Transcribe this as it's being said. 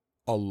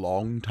A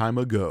long time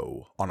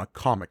ago, on a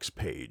comics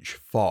page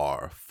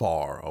far,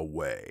 far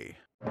away.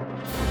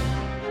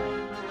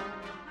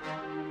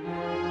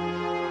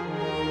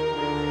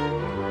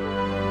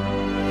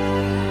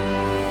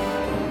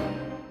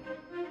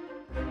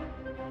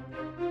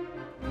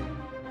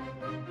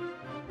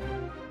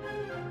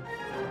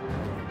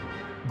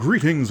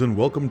 Greetings and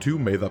welcome to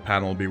May the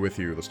Panel Be With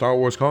You, the Star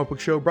Wars comic book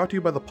show brought to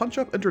you by the Punch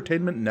Up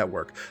Entertainment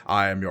Network.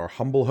 I am your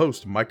humble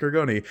host, Mike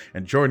Gargoni,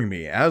 and joining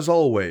me, as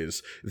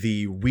always,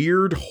 the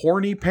weird,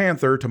 horny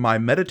panther to my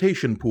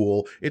meditation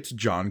pool, it's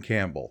John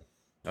Campbell.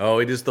 Oh,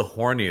 it is the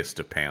horniest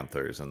of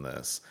panthers in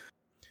this.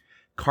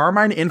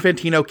 Carmine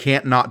Infantino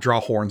can't not draw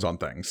horns on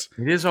things.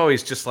 It is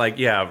always just like,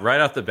 yeah, right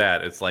off the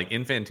bat, it's like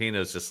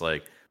Infantino's just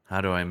like,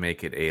 how do I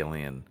make it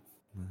alien?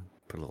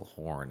 Put a little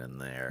horn in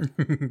there.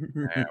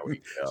 There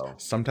we go.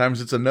 Sometimes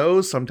it's a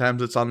nose,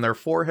 sometimes it's on their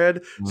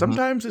forehead,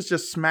 sometimes it's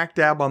just smack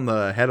dab on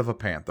the head of a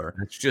panther.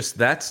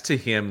 That's to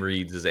him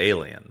reads as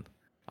alien.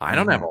 I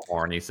don't have a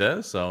horn, he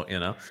says, so, you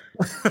know.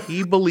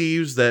 He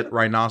believes that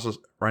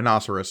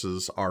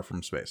rhinoceroses are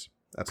from space.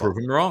 That's Prove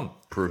him wrong.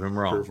 Prove him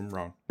wrong. Prove him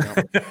wrong.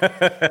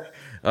 Yep.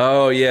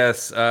 Oh,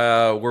 yes.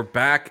 We're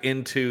back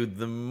into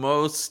the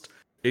most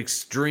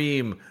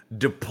extreme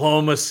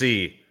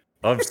diplomacy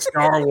of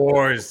Star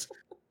Wars.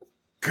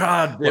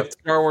 God, if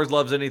Star Wars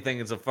loves anything,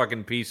 it's a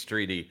fucking peace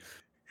treaty.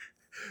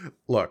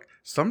 Look,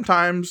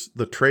 sometimes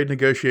the trade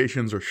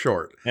negotiations are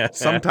short.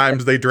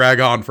 Sometimes they drag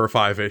on for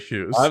 5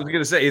 issues. I was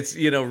gonna say, it's,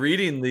 you know,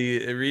 reading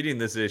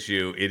this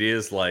issue, it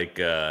is like,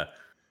 people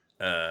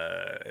got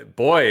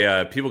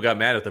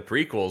mad at the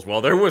prequels.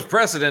 Well, there was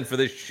precedent for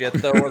this shit,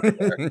 though. Wasn't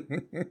there?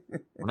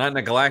 We're not in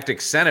a galactic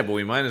senate, but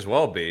we might as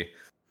well be.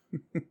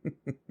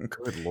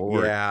 Good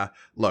Lord. Yeah.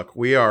 Look,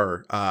 we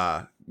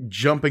are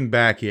jumping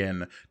back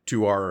in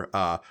to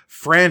our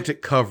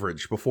frantic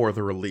coverage before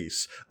the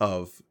release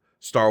of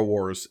Star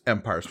Wars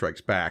Empire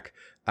Strikes Back.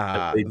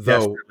 As they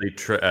desperately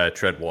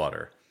tread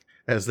water.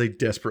 As they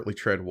desperately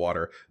tread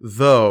water.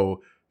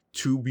 Though,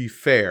 to be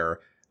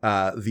fair,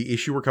 the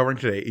issue we're covering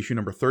today, issue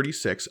number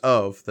 36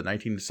 of the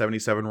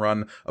 1977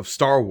 run of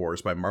Star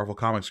Wars by Marvel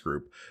Comics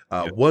Group,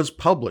 was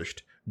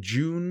published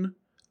June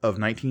of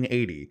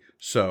 1980.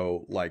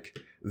 So, like,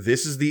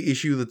 this is the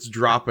issue that's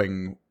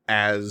dropping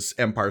as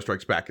Empire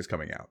Strikes Back is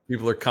coming out.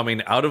 People are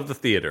coming out of the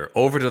theater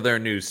over to their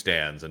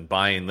newsstands and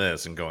buying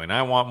this and going,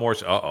 I want more.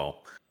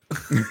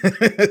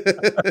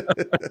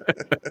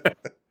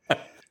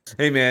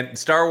 Hey, man,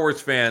 Star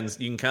Wars fans,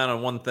 you can count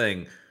on one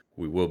thing.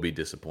 We will be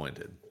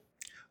disappointed.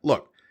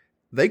 Look,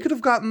 they could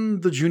have gotten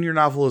the junior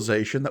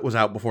novelization that was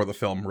out before the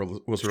film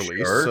was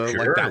released.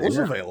 Sure, that was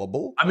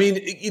available. I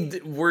mean,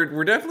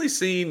 we're definitely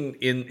seeing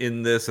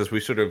in this, as we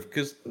sort of,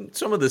 because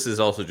some of this is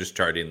also just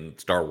charting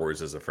Star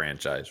Wars as a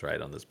franchise, right,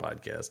 on this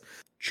podcast.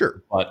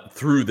 Sure. But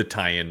through the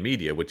tie-in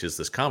media, which is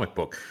this comic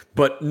book.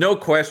 But no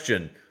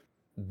question,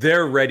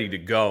 they're ready to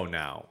go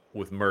now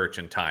with merch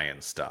and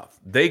tie-in stuff.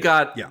 They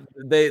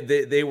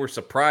were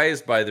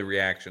surprised by the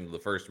reaction to the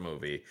first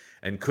movie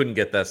and couldn't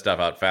get that stuff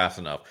out fast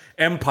enough.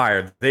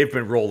 Empire, they've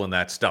been rolling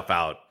that stuff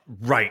out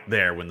right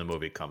there when the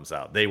movie comes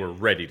out. They were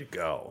ready to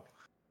go.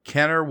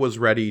 Kenner was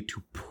ready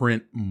to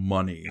print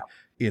money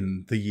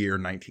in the year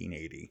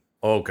 1980.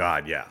 Oh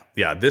God, yeah.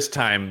 Yeah, this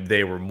time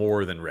they were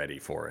more than ready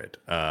for it.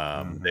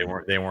 They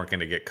weren't going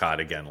to get caught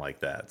again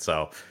like that.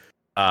 So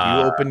you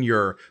open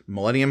your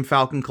Millennium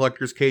Falcon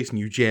collector's case and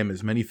you jam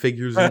as many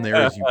figures in there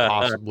as you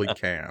possibly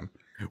can.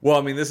 Well,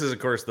 I mean, this is, of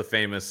course, the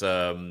famous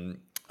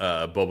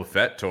Boba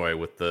Fett toy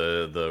with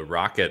the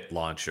rocket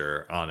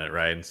launcher on it,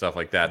 right, and stuff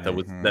like that.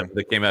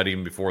 That came out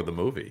even before the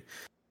movie.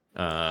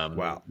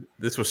 Wow,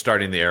 this was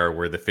starting the era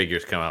where the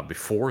figures come out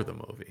before the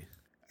movie.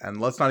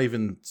 And let's not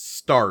even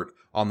start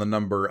on the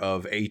number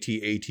of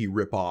AT-AT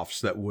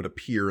ripoffs that would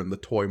appear in the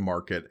toy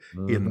market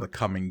in the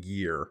coming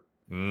year.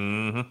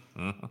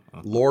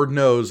 Lord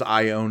knows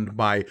I owned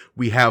my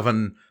We Have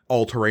an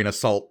All-Terrain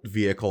Assault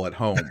Vehicle at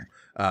home.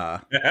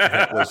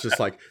 It was just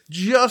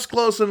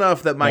close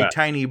enough that my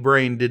tiny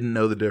brain didn't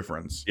know the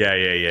difference. Yeah.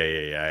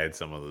 I had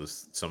some of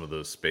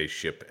those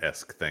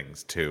spaceship-esque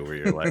things too, where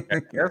you're like, I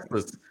guess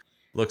this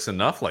looks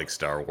enough like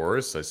Star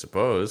Wars, I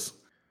suppose.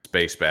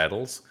 Space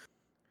battles.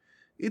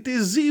 It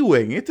is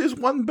Z-Wing. It is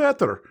one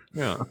better.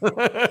 Yeah.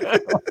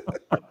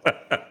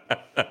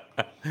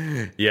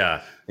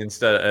 Yeah.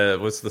 Instead,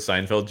 what's the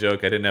Seinfeld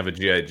joke? I didn't have a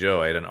G.I.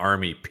 Joe. I had an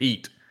Army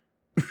Pete.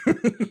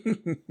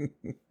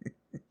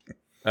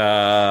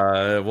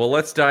 Well,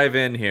 let's dive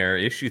in here.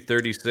 Issue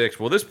 36.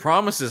 Well, this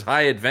promises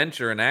high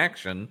adventure and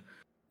action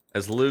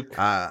as Luke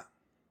does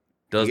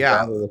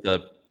battle with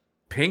a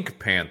pink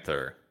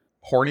panther.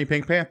 Horny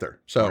pink panther.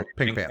 So, horny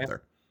pink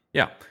panther.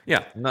 Yeah.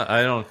 No,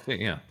 I don't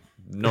think,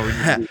 no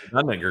reason to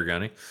nothing,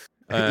 Gargoni.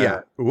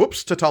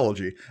 Whoops,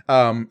 tautology.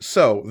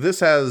 So this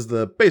has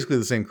basically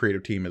the same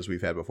creative team as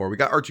we've had before. We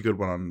got Archie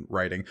Goodwin on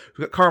writing.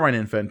 We got Carmine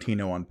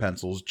Infantino on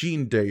pencils,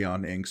 Gene Day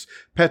on inks,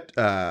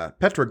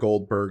 Petra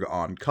Goldberg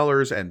on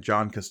colors, and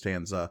John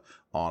Costanza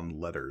on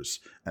letters.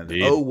 And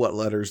what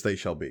letters they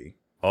shall be.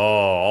 Oh,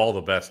 all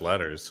the best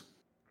letters.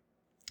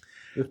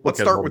 let's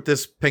start with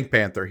this Pink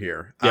Panther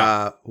here.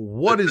 Yeah.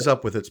 What is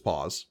up with its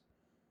paws?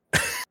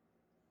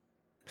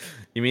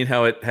 You mean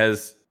how it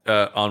has,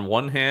 on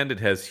one hand, it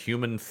has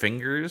human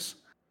fingers,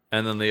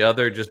 and then the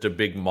other just a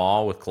big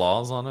maw with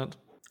claws on it?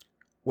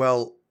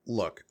 Well,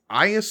 look,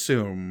 I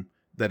assume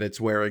that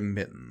it's wearing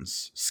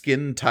mittens,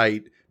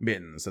 skin-tight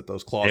mittens that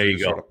those claws are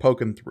sort of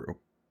poking through.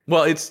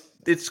 Well,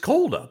 it's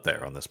cold out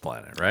there on this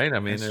planet, right? I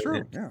mean, it's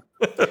true. Yeah,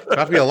 it's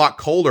about to be a lot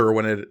colder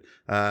when it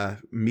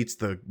meets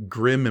the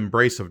grim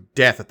embrace of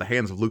death at the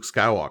hands of Luke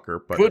Skywalker.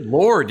 But good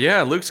lord,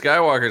 yeah, Luke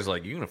Skywalker's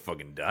like, you're gonna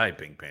fucking die,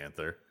 Pink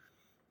Panther.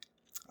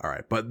 All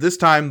right, but this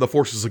time the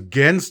force is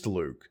against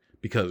Luke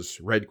because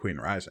Red Queen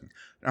rising.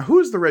 Now, who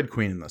is the Red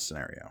Queen in this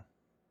scenario?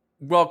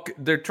 Well,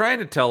 they're trying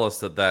to tell us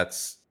that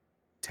that's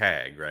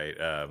Tag, right?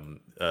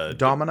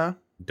 Domina?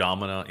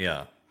 Domina,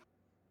 yeah.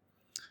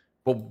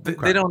 Well,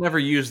 they don't ever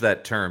use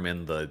that term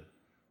in the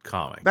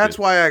comic. That's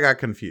why I got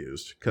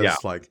confused. Because,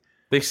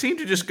 they seem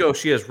to just go,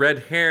 she has red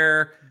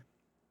hair,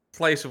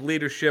 place of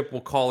leadership,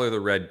 we'll call her the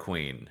Red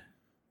Queen.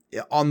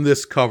 On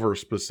this cover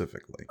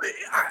specifically.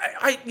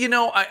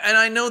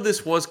 I know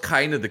this was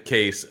kind of the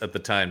case at the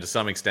time to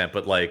some extent,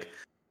 but like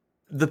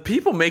the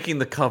people making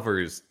the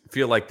covers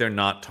feel like they're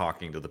not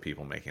talking to the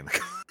people making the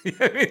covers.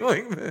 I mean,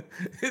 like,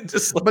 it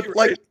just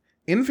like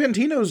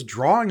Infantino's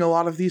drawing a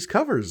lot of these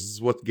covers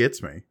is what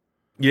gets me.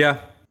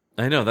 Yeah,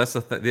 I know that's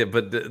the thing. Yeah,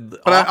 but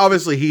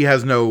obviously he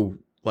has no,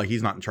 like,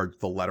 he's not in charge of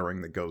the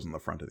lettering that goes in the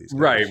front of these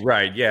covers.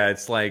 Right. Yeah,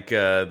 it's like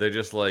they're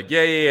just like,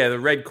 yeah, the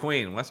Red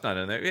Queen. Well, that's not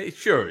in there.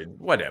 Sure,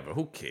 whatever.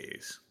 Who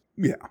cares?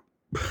 Yeah.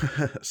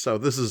 So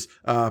this is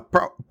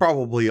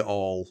probably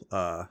all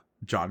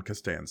John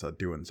Costanza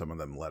doing some of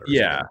them letters.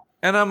 Yeah,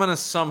 and I'm gonna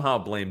somehow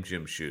blame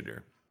Jim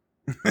Shooter.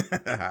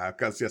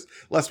 Because yes,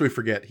 lest we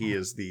forget, he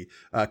is the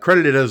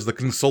credited as the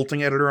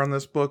consulting editor on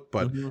this book,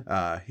 but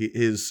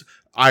his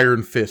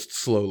iron fist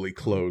slowly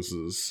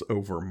closes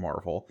over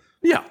Marvel.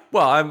 Yeah,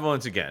 well,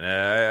 once again,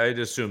 I'd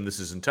assume this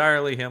is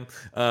entirely him.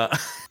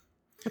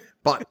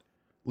 But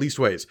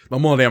leastways, the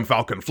Millennium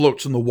Falcon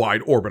floats in the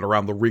wide orbit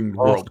around the ringed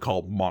world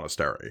called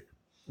Monastery.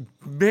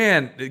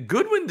 Man,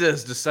 Goodwin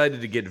has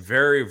decided to get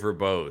very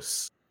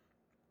verbose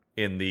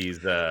in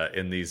these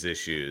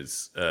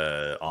issues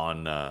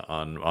on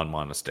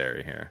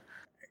Monastery here.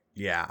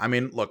 Yeah, I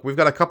mean, look, we've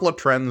got a couple of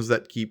trends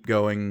that keep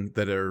going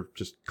that are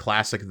just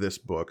classic this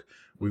book.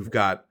 We've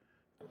got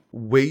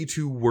way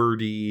too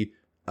wordy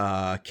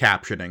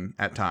captioning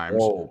at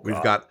times.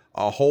 We've got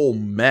a whole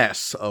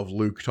mess of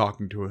Luke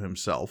talking to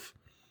himself.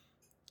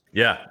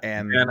 Yeah.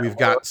 And we've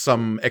got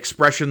some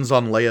expressions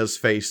on Leia's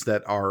face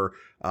that are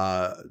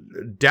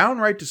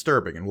downright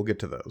disturbing, and we'll get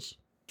to those.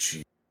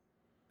 Gee.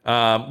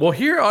 Well,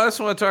 here I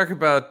also want to talk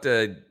about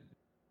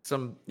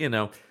some,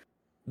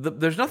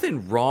 there's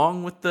nothing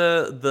wrong with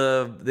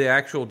the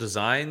actual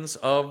designs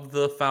of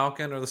the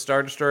Falcon or the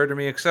Star Destroyer to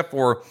me, except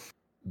for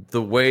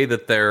the way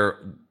that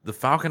the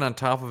Falcon on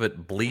top of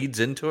it bleeds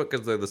into it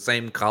because they're the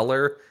same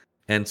color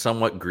and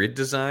somewhat grid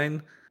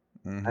design.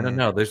 Mm-hmm. I don't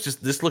know.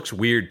 This looks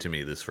weird to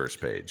me, this first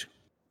page.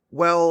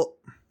 Well,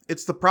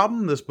 it's the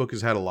problem this book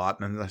has had a lot,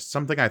 and that's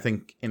something I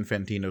think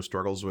Infantino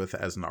struggles with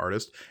as an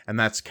artist, and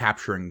that's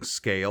capturing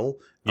scale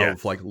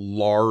of like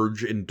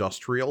large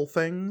industrial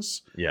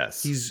things.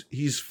 Yes.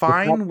 He's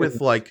fine with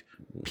like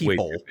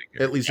people,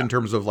 at least in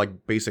terms of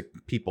like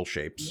basic people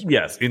shapes.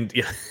 Yes.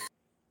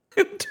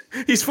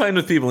 He's fine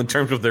with people in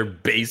terms of their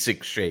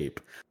basic shape.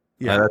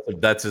 Yeah.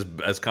 That's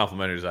as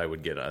complimentary as I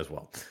would get as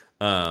well.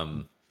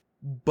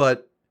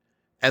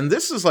 And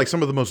this is like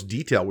some of the most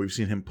detail we've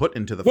seen him put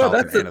into the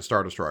Falcon and a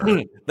Star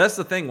Destroyer. That's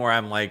the thing where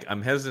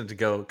I'm hesitant to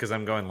go because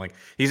I'm going like,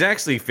 he's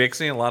actually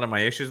fixing a lot of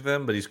my issues with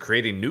them, but he's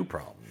creating new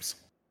problems.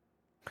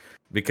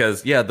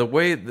 Because, the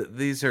way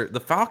these are,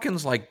 the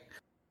Falcon's like,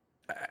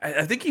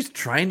 I think he's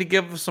trying to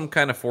give some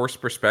kind of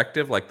forced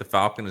perspective, like the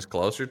Falcon is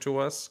closer to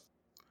us.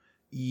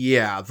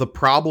 Yeah, the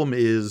problem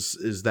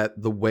is that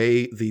the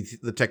way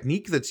the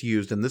technique that's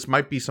used, and this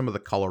might be some of the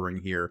coloring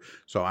here,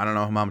 so I don't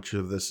know how much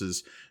of this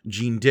is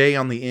Gene Day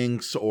on the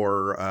inks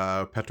or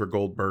Petra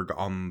Goldberg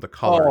on the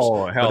colors.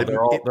 Oh hell,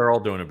 they're all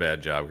doing a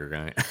bad job,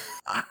 Gurgani.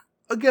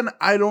 Again,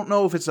 I don't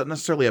know if it's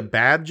necessarily a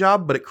bad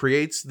job, but it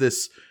creates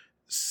this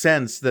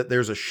sense that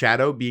there's a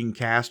shadow being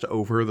cast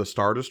over the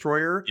Star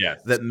Destroyer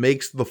that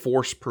makes the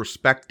force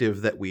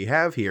perspective that we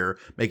have here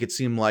make it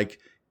seem like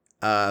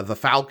the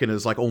Falcon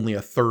is like only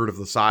a third of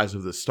the size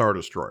of the Star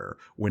Destroyer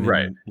when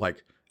in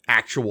like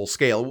actual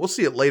scale. We'll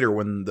see it later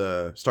when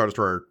the Star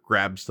Destroyer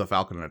grabs the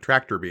Falcon in a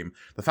tractor beam.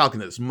 The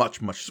Falcon is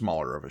much, much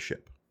smaller of a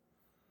ship.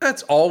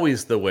 That's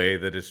always the way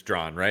that it's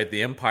drawn, right?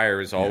 The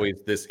Empire is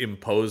always this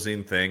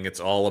imposing thing.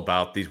 It's all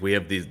about these. We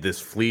have this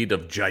fleet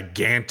of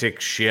gigantic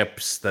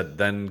ships that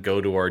then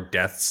go to our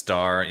Death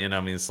Star. I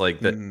mean, it's like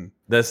that. Mm-hmm.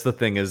 That's the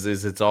thing is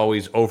it's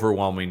always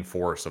overwhelming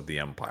force of the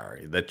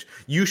Empire that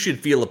you should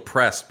feel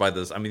oppressed by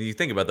this. I mean, you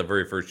think about the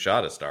very first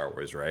shot of Star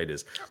Wars, right?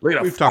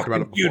 We've talked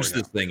about it before, huge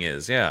this thing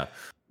is. Yeah.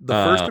 The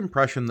first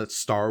impression that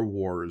Star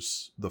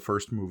Wars, the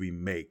first movie,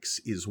 makes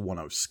is one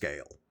of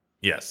scale.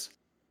 Yes.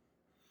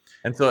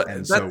 And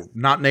so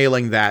not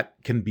nailing that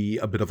can be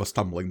a bit of a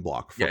stumbling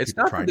block for it's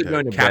people not trying that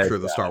they're to capture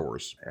the Star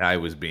Wars. I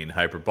was being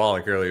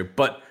hyperbolic earlier,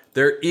 but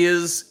there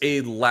is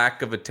a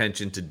lack of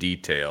attention to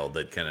detail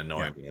that can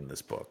annoy me in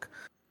this book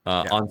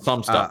on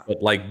some stuff.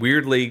 But like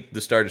weirdly,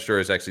 the Star Destroyer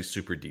is actually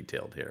super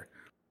detailed here.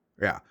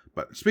 Yeah.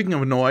 But speaking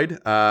of annoyed,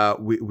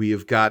 we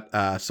have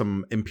got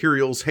some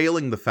Imperials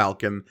hailing the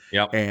Falcon,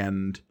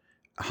 and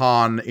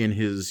Han, in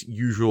his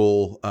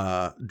usual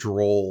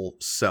droll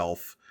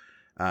self,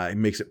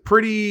 makes it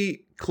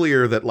pretty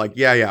clear that, like,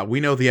 we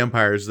know the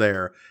Empire's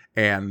there.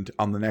 And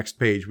on the next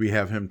page, we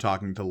have him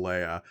talking to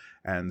Leia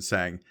and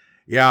saying,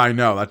 "Yeah, I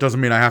know. That doesn't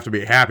mean I have to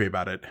be happy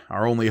about it.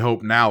 Our only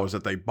hope now is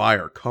that they buy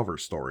our cover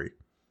story."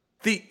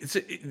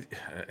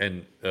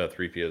 And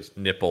 3PO's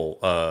nipple.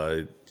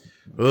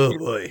 Oh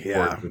boy,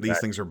 yeah, these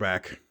things are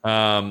back.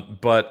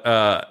 But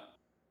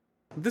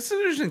this is an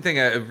interesting thing.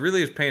 I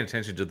really was paying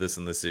attention to this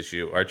in this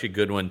issue. Archie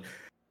Goodwin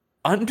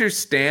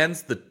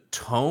understands the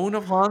tone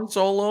of Han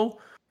Solo,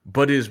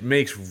 but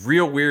makes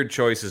real weird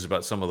choices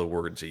about some of the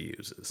words he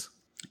uses.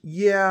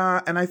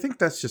 Yeah, and I think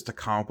that's just a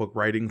comic book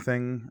writing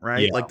thing,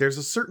 right? Yeah. Like, there's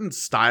a certain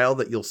style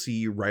that you'll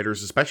see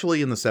writers,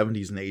 especially in the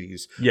 70s and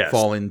 80s,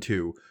 fall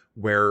into,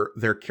 where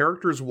their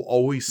characters will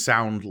always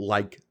sound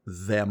like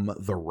them,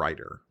 the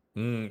writer.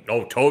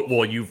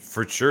 Well, you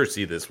for sure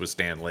see this with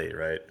Stan Lee,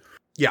 right?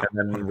 Yeah.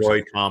 And then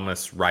Roy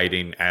Thomas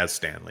writing as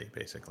Stan Lee,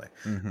 basically.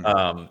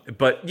 Mm-hmm.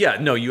 But yeah,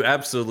 no, you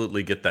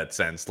absolutely get that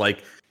sense.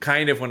 Like,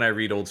 kind of when I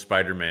read old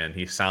Spider-Man,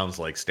 he sounds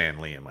like Stan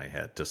Lee in my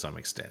head to some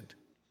extent.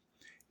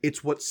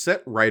 It's what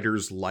set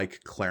writers like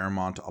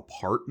Claremont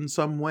apart in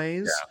some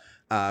ways,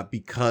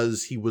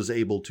 because he was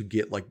able to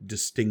get, like,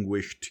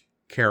 distinguished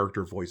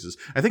character voices.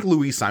 I think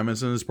Louise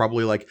Simonson is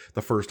probably, like,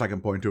 the first I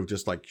can point to of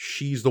just, like,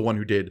 she's the one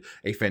who did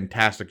a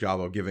fantastic job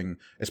of giving,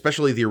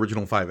 especially the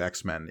original 5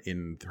 X-Men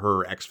in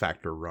her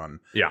X-Factor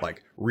run,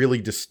 like,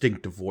 really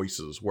distinctive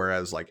voices.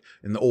 Whereas, like,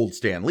 in the old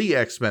Stan Lee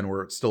X-Men,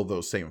 where it's still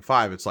those same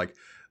 5, it's like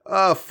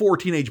 4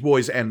 teenage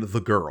boys and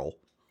the girl.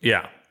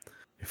 Yeah.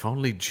 If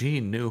only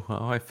Jean knew how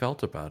I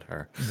felt about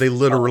her. They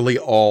literally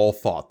all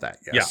thought that,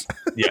 yes.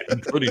 Yeah,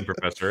 including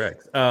Professor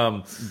X.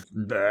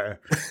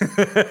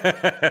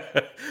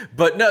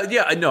 But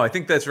no, I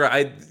think that's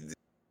right.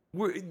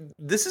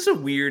 This is a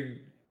weird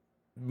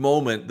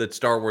moment that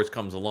Star Wars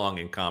comes along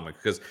in comics,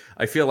 because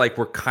I feel like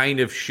we're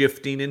kind of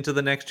shifting into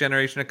the next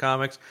generation of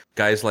comics.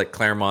 Guys like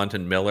Claremont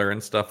and Miller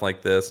and stuff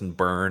like this, and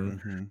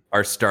Byrne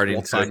are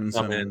starting to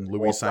come in.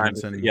 Louise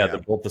Simonson.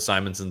 Both the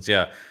Simonsons,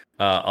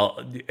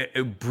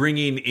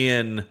 bringing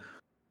in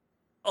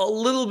a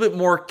little bit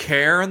more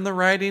care in the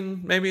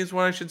writing, maybe is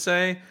what I should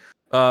say.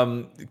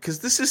 Because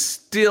this is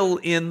still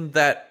in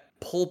that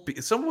pulpy,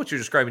 some of what you're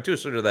describing too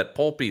is sort of that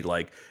pulpy,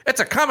 like, it's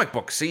a comic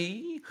book,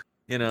 see?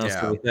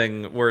 Sort of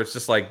thing, where it's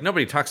just like,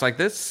 nobody talks like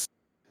this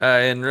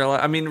in real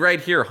life. I mean, right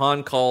here,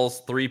 Han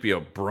calls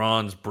 3PO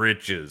bronze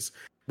britches,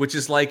 which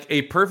is like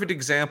a perfect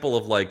example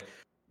of, like,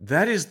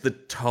 that is the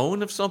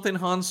tone of something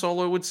Han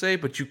Solo would say,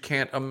 but you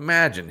can't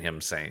imagine him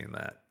saying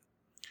that.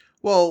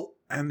 Well,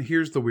 and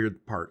here's the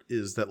weird part,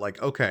 is that,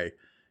 like, okay,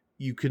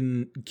 you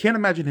can't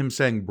imagine him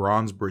saying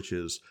bronze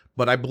britches,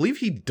 but I believe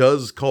he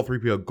does call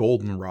 3PO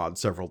goldenrod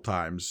several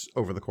times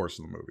over the course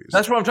of the movies.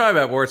 That's what I'm talking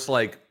about, where it's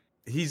like,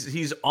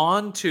 he's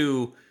on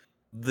to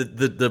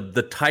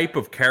the type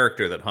of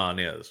character that Han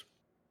is,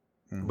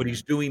 but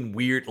he's doing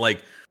weird,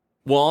 like,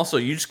 well, also,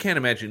 you just can't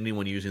imagine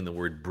anyone using the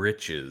word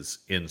britches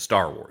in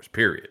Star Wars,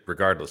 period,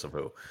 regardless of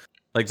who.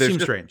 Like,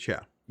 seems strange, yeah.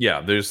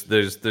 Yeah, there's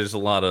a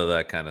lot of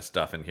that kind of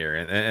stuff in here,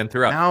 and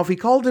throughout. Now, if he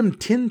called him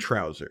tin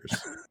trousers,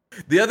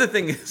 the other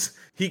thing is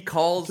he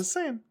calls. Just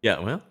saying. Yeah,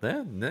 well,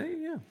 yeah.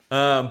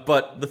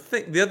 But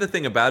the other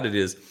thing about it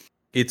is,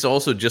 it's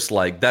also just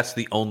like, that's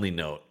the only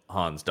note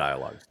Han's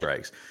dialogue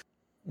strikes.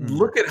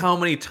 Look at how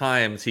many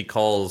times he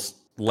calls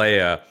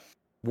Leia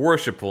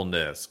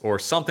worshipfulness or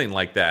something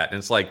like that, and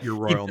it's like, your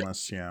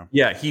royalness.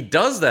 Yeah, he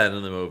does that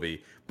in the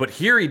movie, but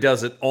here he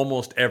does it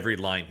almost every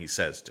line he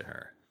says to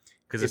her.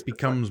 Because it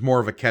becomes more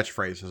of a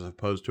catchphrase as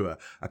opposed to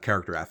a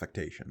character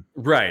affectation.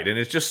 Right. And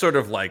it's just sort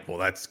of like, well,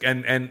 that's,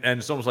 and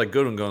it's almost like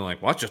Goodwin going like,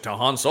 well, that's just how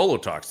Han Solo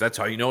talks. That's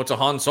how you know it's a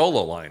Han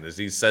Solo line, is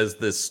he says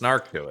this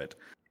snark to it.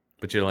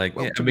 But you're like,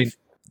 well, yeah, I mean,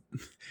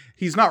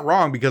 he's not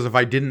wrong, because if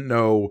I didn't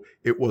know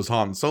it was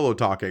Han Solo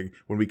talking,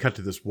 when we cut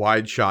to this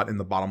wide shot in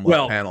the bottom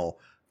left panel,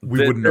 we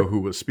wouldn't know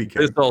who was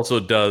speaking. This also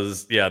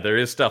does, there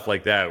is stuff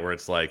like that where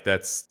it's like,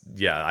 that's,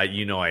 I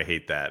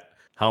hate that.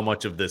 How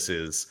much of this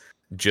is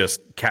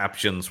just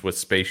captions with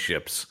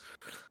spaceships.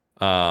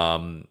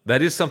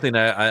 That is something.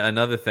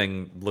 Another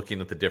thing,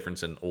 looking at the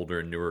difference in older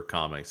and newer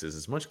comics, is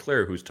it's much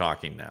clearer who's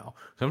talking now.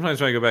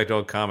 Sometimes when I go back to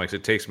old comics,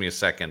 it takes me a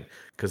second,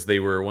 because they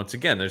were, once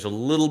again, there's a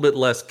little bit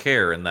less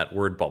care in that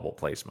word bubble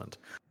placement.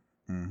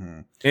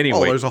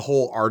 Anyway, there's a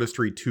whole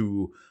artistry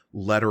to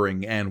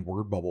lettering and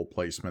word bubble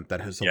placement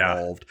that has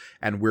evolved,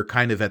 and we're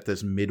kind of at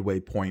this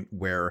midway point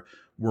where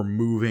we're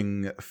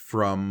moving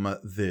from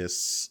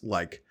this,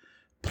 like,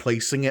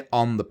 placing it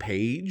on the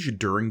page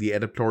during the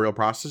editorial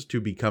process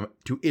to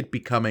it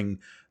becoming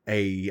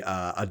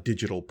a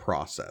digital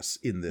process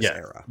in this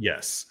era.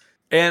 Yes.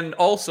 And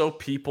also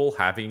people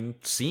having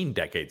seen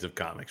decades of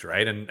comics,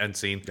 right? And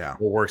seen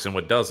what works and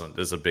what doesn't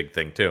is a big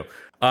thing too.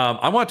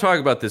 I want to talk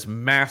about this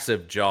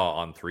massive jaw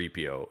on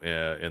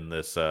 3PO in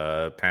this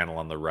panel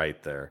on the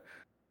right there.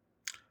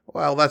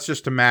 Well, that's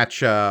just to match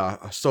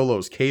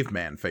Solo's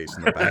caveman face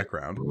in the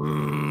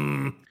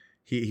background.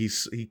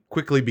 He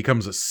quickly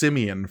becomes a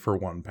simian for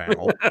one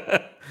panel.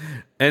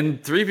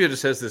 And 3PO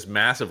just has this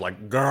massive,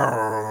 like,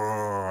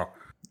 grrr.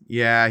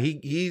 Yeah,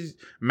 he's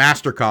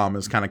Mastercom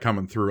is kind of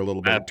coming through a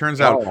little bit. It turns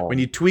out when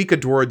you tweak a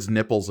droid's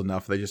nipples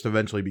enough, they just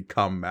eventually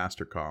become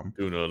Mastercom.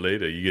 Sooner or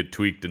later, you get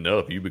tweaked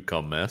enough, you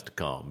become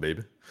Mastercom,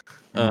 baby.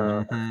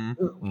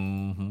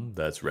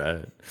 That's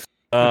right.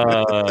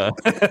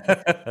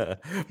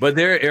 But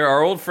there,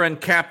 our old friend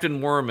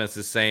Captain Wormus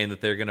is saying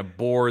that they're going to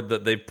board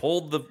that they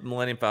pulled the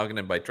Millennium Falcon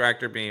in by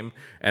tractor beam,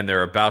 and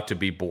they're about to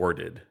be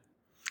boarded.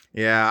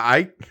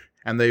 Yeah,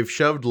 and they've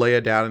shoved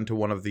Leia down into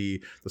one of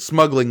the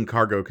smuggling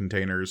cargo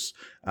containers.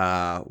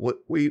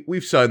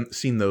 We've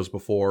seen those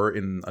before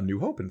in A New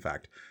Hope. In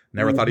fact,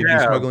 never thought he'd be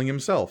smuggling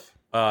himself.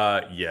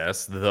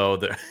 Yes, though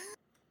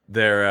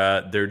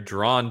they're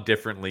drawn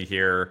differently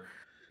here.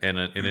 And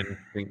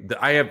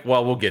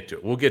we'll get to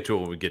it. We'll get to it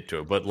when we get to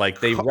it. But like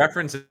they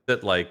reference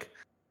it, like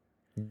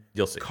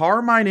you'll see.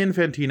 Carmine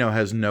Infantino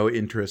has no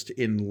interest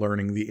in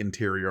learning the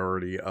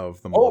interiority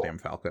of the Millennium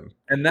Falcon,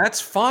 and that's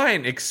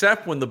fine,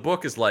 except when the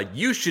book is like,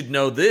 "You should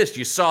know this.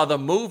 You saw the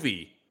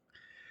movie."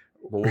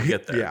 But we'll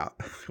get there. Yeah,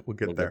 we'll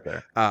get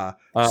there.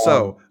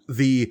 So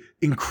the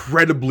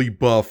incredibly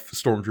buff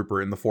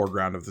stormtrooper in the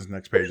foreground of this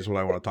next page is what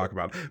I want to talk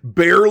about.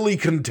 Barely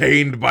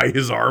contained by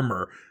his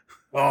armor.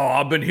 Oh,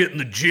 I've been hitting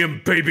the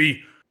gym,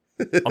 baby.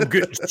 I'm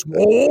getting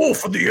swole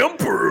for the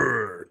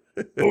Emperor.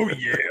 Oh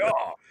yeah.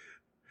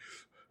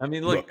 I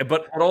mean, look,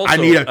 but also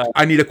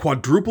I need a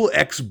quadruple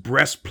X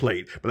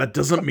breastplate, but that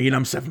doesn't mean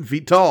I'm 7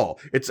 feet tall.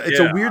 It's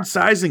a weird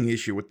sizing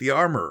issue with the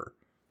armor.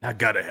 I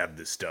gotta have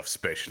this stuff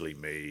specially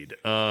made.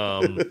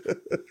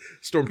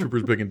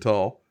 Stormtrooper's big and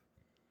tall.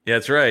 Yeah,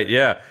 that's right.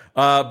 Yeah,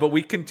 but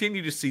we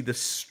continue to see the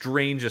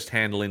strangest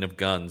handling of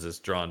guns as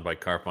drawn by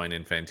Carmine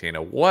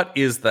Infantino. What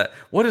is that?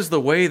 What is the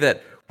way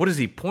that? What is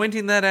he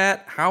pointing that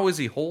at? How is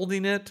he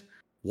holding it?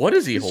 What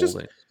is he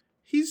holding?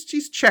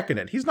 He's checking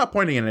it. He's not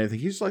pointing at anything.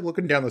 He's like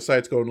looking down the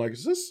sights, going like,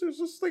 "Is this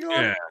thing on?"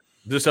 Yeah,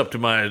 this up to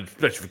my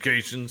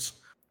specifications.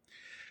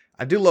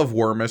 I do love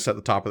Wormus at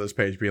the top of this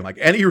page being like,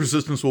 "Any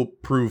resistance will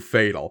prove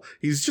fatal."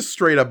 He's just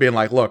straight up being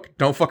like, "Look,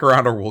 don't fuck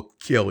around or we'll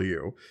kill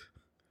you."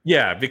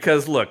 Yeah,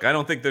 because look, I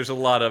don't think there's a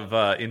lot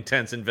of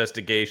intense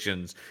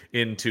investigations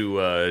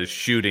into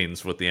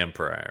shootings with the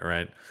Emperor,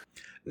 right?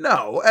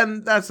 No,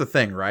 and that's the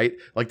thing, right?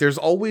 Like, there's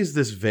always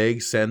this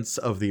vague sense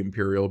of the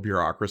Imperial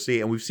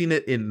bureaucracy, and we've seen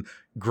it in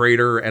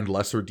greater and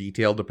lesser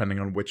detail depending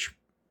on which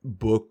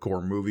book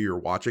or movie you're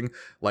watching.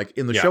 Like,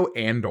 in the show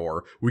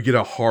Andor, we get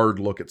a hard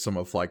look at some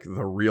of, like,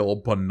 the real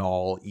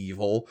banal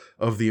evil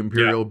of the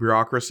Imperial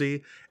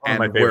bureaucracy.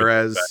 And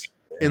whereas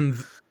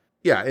in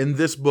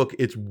this book,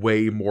 it's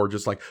way more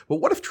just like, but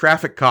what if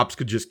traffic cops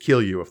could just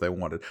kill you if they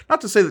wanted? Not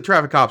to say that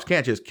traffic cops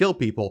can't just kill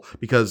people,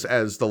 because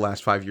as the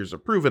last 5 years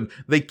have proven,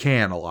 they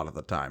can a lot of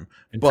the time.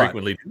 And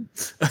frequently do.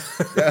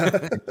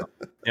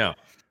 Yeah.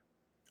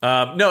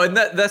 No, and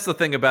that's the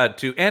thing about it,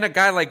 too. And a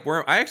guy like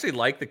Worm, I actually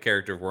like the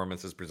character of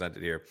Wormus as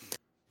presented here,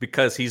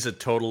 because he's a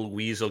total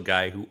weasel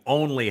guy who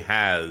only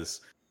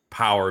has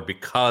power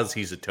because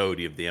he's a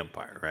toady of the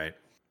Empire, right?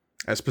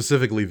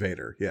 Specifically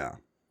Vader, yeah.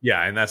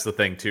 Yeah, and that's the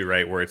thing too,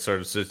 right? Where it's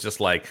just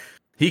like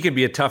he can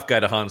be a tough guy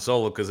to Han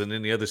Solo, because in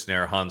any other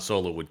scenario, Han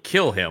Solo would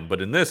kill him.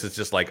 But in this, it's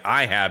just like,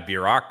 I have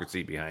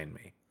bureaucracy behind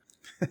me.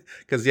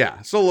 Because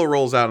Solo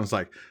rolls out and is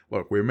like,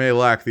 look, we may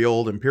lack the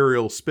old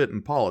Imperial spit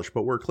and polish,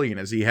 but we're clean.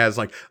 As he has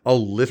like a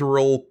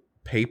literal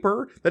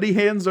paper that he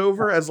hands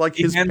over as like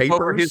his papers,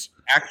 over his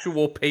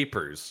actual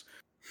papers.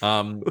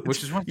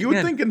 Which is you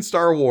would think in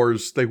Star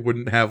Wars they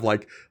wouldn't have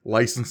like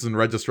license and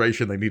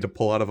registration they need to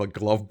pull out of a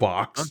glove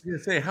box. I was gonna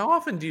say, how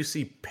often do you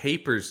see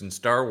papers in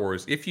Star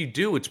Wars? If you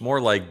do, it's more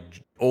like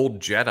old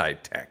Jedi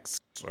texts,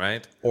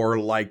 right? Or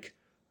like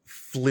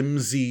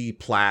flimsy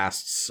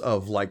plasts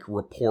of like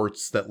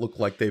reports that look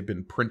like they've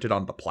been printed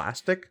onto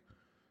plastic.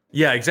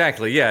 Yeah,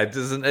 exactly. Yeah, it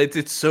doesn't.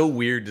 It's so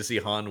weird to see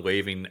Han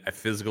waving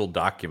physical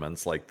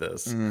documents like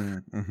this.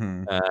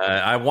 Mm-hmm.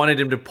 I wanted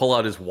him to pull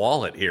out his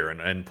wallet here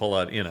and pull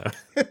out,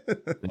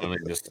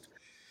 just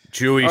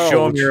Chewie,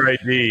 show him your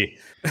ID.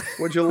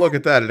 Would you look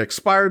at that? It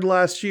expired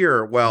last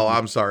year. Well,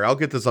 I'm sorry. I'll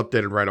get this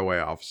updated right away,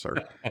 officer.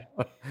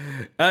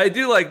 I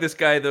do like this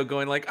guy though,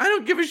 going like, I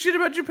don't give a shit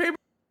about your paper.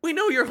 We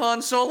know you're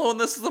Han Solo, and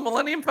this is the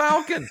Millennium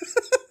Falcon.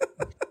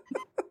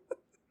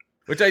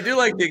 Which I do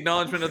like the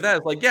acknowledgement of that.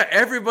 It's like, yeah,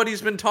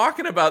 everybody's been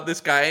talking about this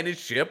guy and his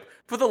ship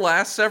for the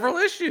last several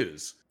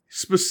issues.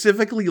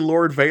 Specifically,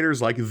 Lord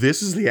Vader's like,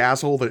 this is the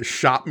asshole that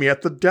shot me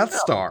at the Death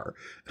Star.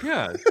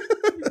 Yeah.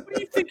 What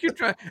do you think you're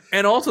trying?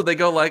 And also they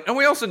go like, and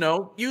we also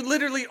know you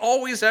literally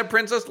always have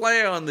Princess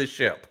Leia on this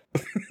ship.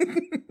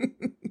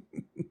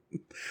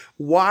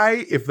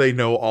 Why, if they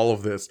know all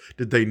of this,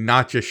 did they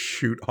not just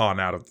shoot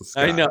Han out of the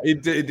sky? I know,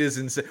 it is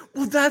insane.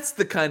 Well, that's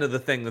the kind of the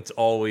thing that's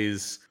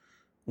always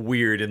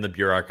weird in the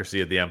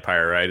bureaucracy of the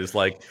Empire, right? It's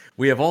like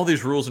we have all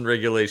these rules and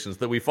regulations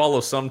that we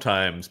follow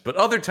sometimes, but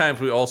other times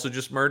we also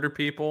just murder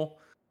people.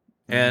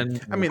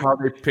 And I mean, how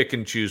they pick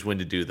and choose when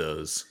to do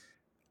those.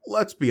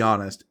 let's be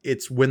honest,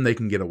 it's when they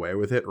can get away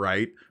with it,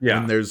 right? Yeah.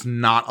 When there's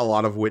not a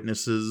lot of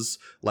witnesses.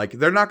 Like,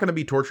 they're not going to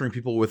be torturing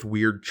people with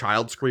weird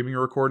child screaming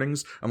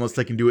recordings unless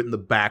they can do it in the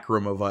back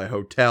room of a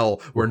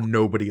hotel where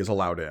nobody is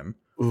allowed in.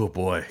 Oh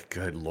boy,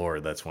 good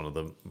lord, that's one of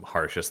the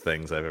harshest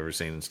things I've ever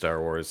seen in Star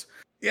Wars.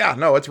 Yeah,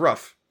 no, it's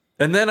rough.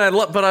 And then I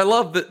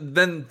love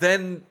that.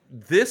 Then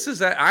this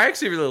is. I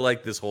actually really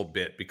like this whole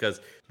bit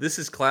because this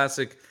is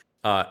classic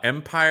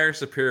Empire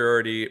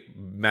superiority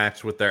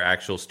matched with their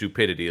actual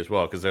stupidity as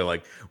well. Because they're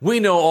like,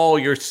 we know all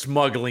your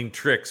smuggling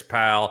tricks,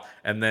 pal,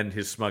 and then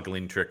his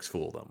smuggling tricks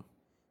fool them.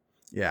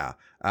 Yeah,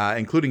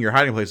 including your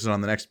hiding places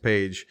on the next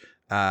page.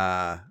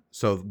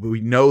 So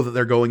we know that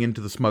they're going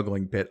into the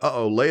smuggling pit.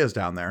 Leia's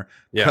down there.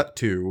 Yeah. Cut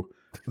to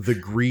the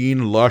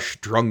green, lush,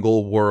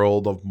 drungle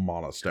world of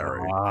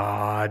Monastery.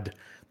 God,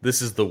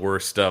 this is the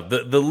worst stuff.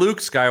 The Luke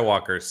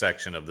Skywalker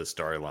section of the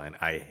storyline,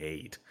 I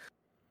hate.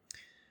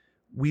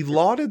 We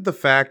lauded the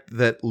fact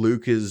that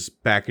Luke is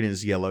back in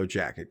his yellow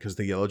jacket because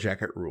the yellow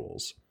jacket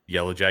rules.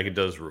 Yellow jacket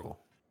does rule.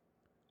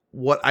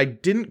 What I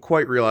didn't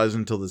quite realize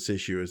until this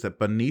issue is that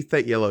beneath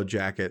that yellow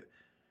jacket,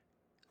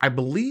 I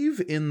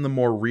believe in the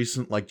more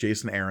recent, like,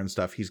 Jason Aaron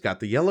stuff, he's got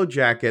the yellow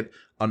jacket,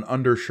 an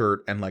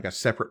undershirt, and like a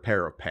separate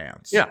pair of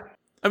pants. Yeah.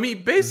 I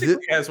mean,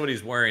 basically that's what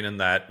he's wearing in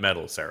that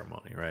medal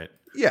ceremony, right?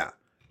 Yeah.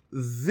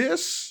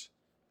 This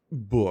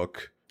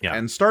book, yeah.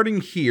 And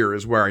starting here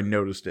is where I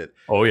noticed it.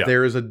 Oh, yeah.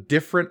 There is a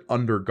different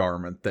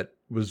undergarment that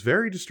was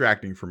very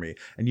distracting for me.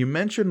 And you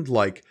mentioned,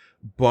 like,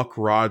 Buck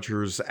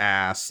Rogers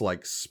ass,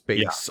 like,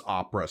 space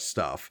opera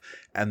stuff.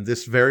 And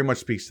this very much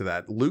speaks to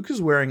that. Luke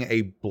is wearing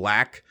a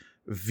black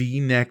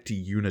V-necked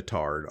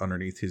unitard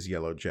underneath his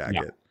yellow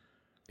jacket.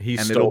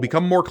 Yeah. It'll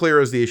become more clear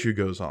as the issue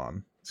goes on.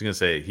 I was going to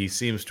say, he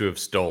seems to have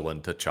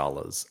stolen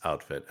T'Challa's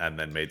outfit and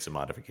then made some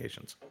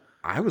modifications.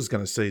 I was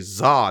going to say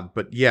Zod,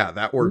 but yeah,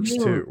 that works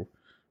too.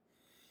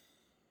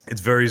 It's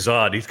very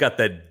Zod. He's got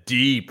that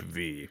deep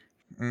V.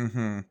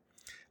 Mm-hmm.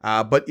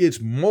 But it's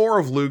more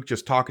of Luke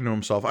just talking to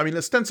himself. I mean,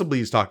 ostensibly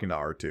he's talking to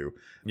R2.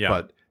 Yeah.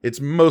 But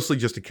it's mostly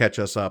just to catch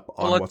us up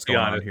on what's going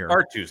on here.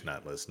 R2's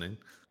not listening.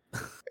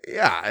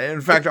 Yeah. In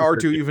fact,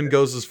 R2 even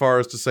goes as far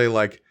as to say,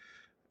 like,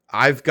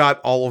 I've got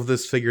all of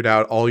this figured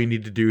out. All you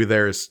need to do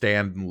there is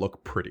stand and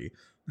look pretty.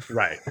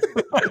 Right.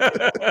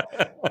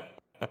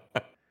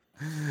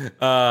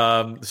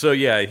 So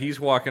yeah, he's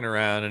walking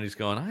around and he's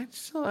going, I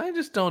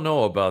just don't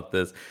know about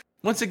this.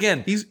 Once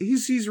again, he's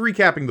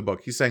recapping the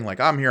book. He's saying, like,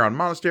 I'm here on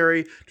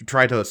Monastery to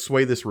try to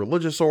sway this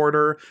religious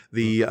order,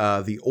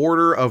 the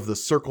Order of the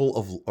Circle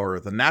of, or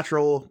the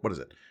Natural, what is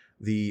it?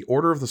 The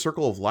Order of the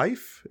Circle of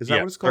Life? Is that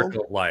what it's called?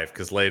 Circle of Life,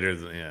 because later,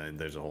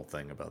 there's a whole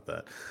thing about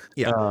that.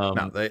 Yeah,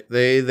 no,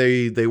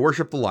 they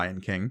worship the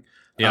Lion King.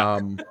 Yeah.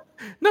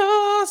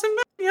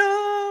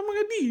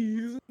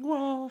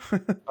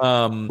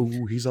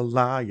 Ooh, he's a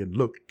lion.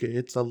 Look,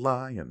 it's a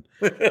lion.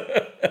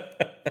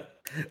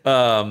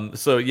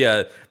 So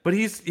yeah, but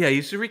he's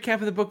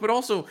recapping the book, but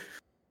also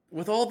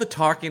with all the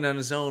talking on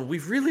his own,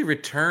 we've really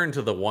returned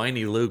to the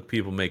whiny Luke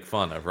people make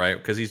fun of, right?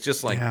 Because he's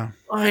just like,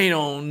 I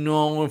don't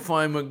know if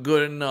I'm a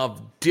good enough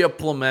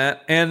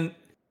diplomat, and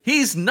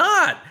he's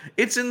not.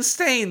 It's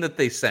insane that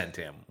they sent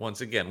him.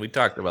 Once again, we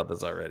talked about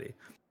this already.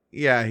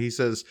 Yeah, he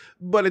says,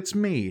 but it's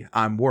me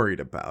I'm worried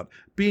about.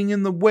 Being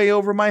in the way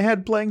over my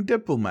head playing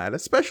diplomat,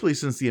 especially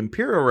since the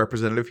Imperial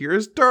representative here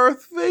is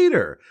Darth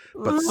Vader.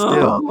 But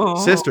still,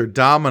 Sister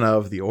Domina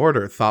of the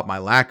Order thought my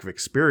lack of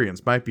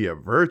experience might be a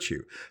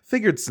virtue.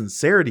 Figured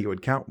sincerity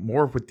would count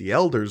more with the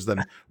elders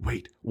than,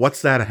 wait,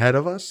 what's that ahead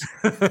of us?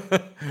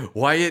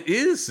 Why, it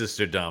is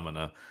Sister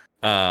Domina.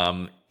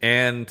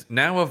 And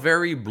now a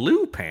very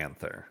blue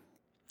panther.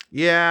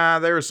 Yeah,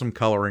 there is some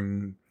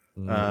coloring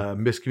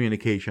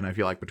miscommunication, I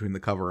feel like, between the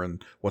cover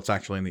and what's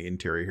actually in the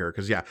interior here.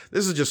 Because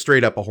this is just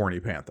straight up a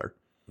horny panther.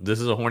 This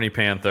is a horny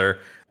panther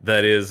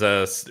that is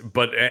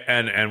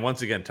and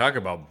once again, talk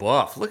about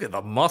buff. Look at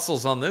the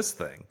muscles on this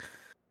thing.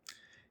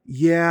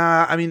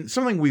 Yeah, I mean,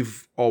 something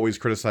we've always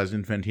criticized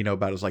Infantino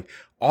about is, like,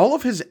 all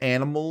of his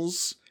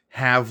animals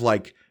have,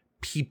 like,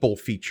 people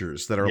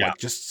features that are like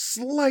just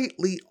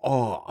slightly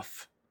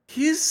off.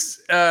 His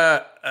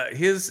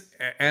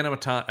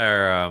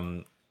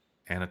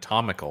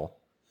anatomical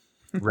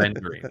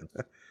renderings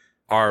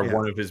are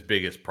one of his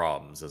biggest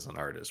problems as an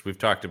artist. We've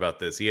talked about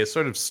this. He has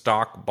sort of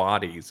stock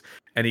bodies,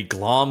 and he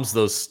gloms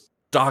those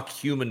stock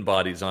human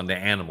bodies onto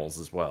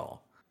animals as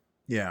well.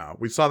 Yeah,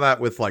 we saw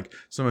that with, like,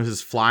 some of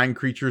his flying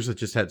creatures that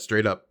just had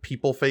straight up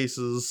people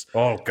faces.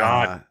 Oh,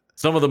 God.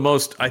 Some of the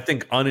most, I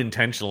think,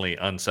 unintentionally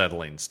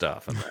unsettling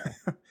stuff in there.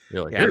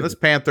 You're like, this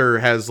panther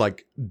has,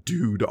 like,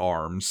 dude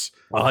arms.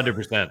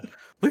 100%.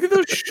 Look at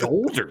those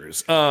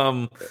shoulders.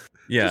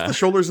 Just the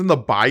shoulders and the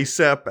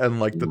bicep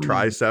and, like, the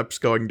triceps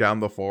going down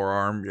the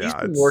forearm. Yeah, he's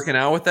been working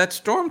out with that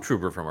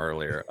stormtrooper from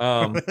earlier.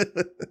 But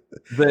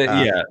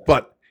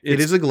it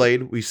is a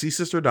glade. We see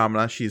Sister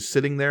Domina. She's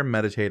sitting there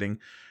meditating.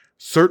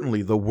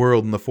 Certainly the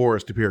world and the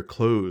forest appear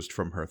closed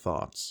from her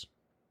thoughts.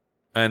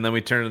 And then we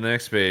turn to the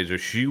next page where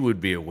she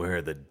would be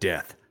aware that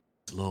death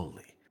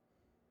slowly,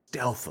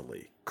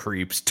 stealthily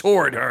creeps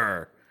toward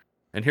her.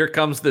 And here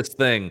comes this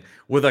thing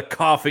with a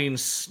coughing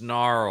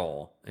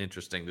snarl.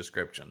 Interesting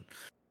description.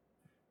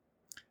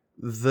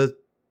 The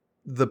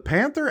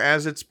panther,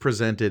 as it's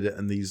presented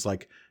in these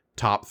like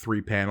top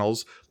 3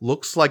 panels,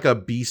 looks like a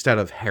beast out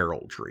of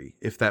heraldry,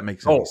 if that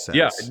makes any sense.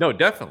 Yeah, no,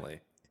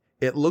 definitely.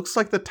 It looks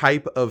like the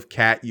type of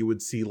cat you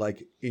would see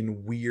like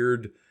in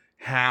weird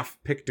half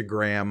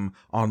pictogram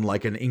on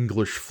like an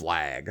English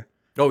flag.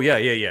 Oh yeah.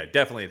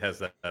 Definitely, it has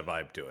that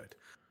vibe to it.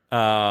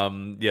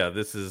 Yeah,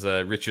 this is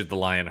Richard the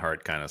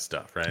Lionheart kind of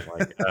stuff, right?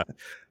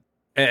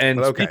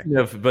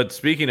 Like,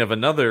 speaking of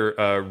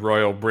another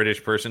royal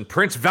British person,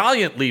 Prince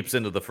Valiant leaps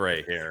into the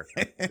fray here,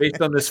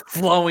 based on this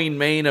flowing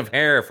mane of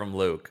hair from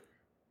Luke.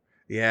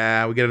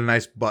 Yeah, we get a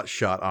nice butt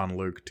shot on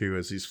Luke too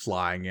as he's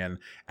flying in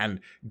and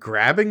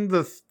grabbing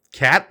the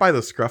cat by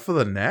the scruff of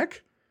the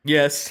neck.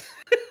 Yes.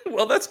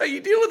 Well, that's how you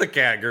deal with a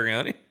cat,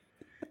 Guriani.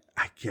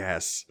 I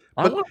guess.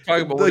 I want to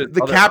talk about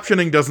the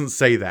captioning doesn't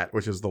say that,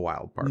 which is the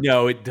wild part.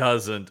 No, it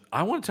doesn't.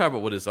 I want to talk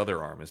about what his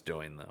other arm is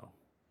doing, though.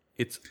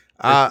 It's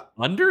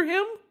under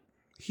him?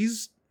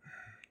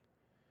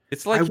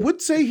 It's like... I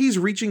would say he's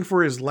reaching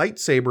for his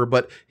lightsaber,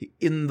 but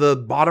in the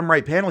bottom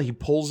right panel, he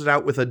pulls it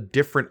out with a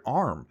different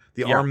arm.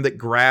 The arm that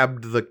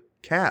grabbed the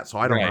cat, so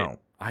I don't know.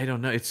 I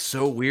don't know. It's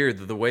so weird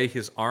the way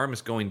his arm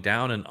is going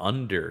down and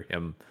under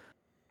him,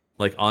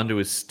 like onto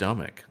his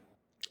stomach.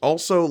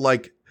 Also,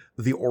 like,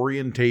 the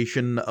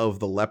orientation of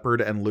the leopard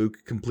and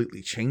Luke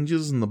completely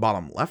changes in the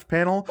bottom left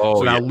panel.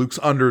 So now Luke's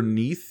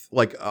underneath,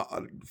 like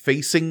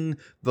facing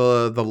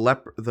the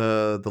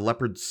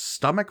leopard's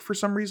stomach for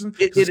some reason.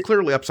 It's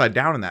clearly upside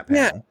down in that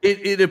panel. Yeah,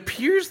 it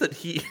appears that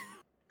he.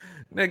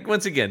 Now,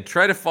 once again,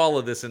 try to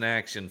follow this in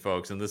action,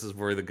 folks, and this is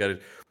where the gut is.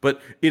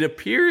 But it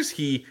appears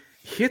he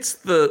hits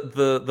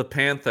the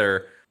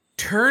panther,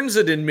 turns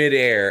it in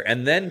midair,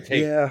 and then takes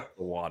it to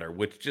the water,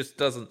 which just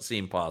doesn't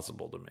seem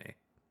possible to me.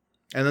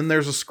 And then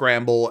there's a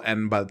scramble,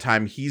 and by the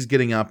time he's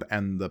getting up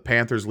and the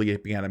panther's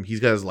leaping at him, he's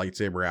got his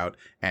lightsaber out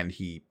and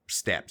he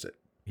stabs it.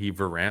 He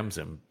varams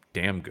him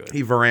damn good.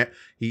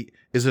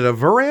 Is it a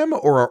varam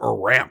or a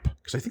ramp?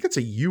 Because I think it's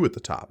a U at the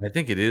top. I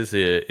think it's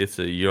a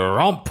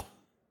yurump.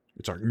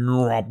 It's a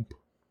yurump.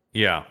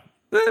 Yeah,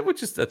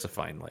 that's a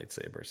fine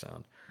lightsaber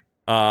sound.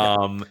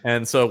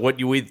 And so when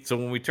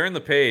we turn the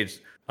page.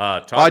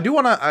 I do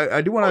want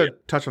to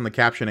touch on the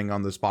captioning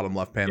on this bottom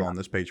left panel on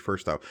this page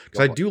first, though,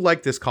 because I do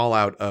like this call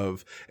out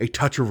of a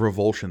touch of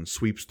revulsion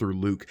sweeps through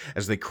Luke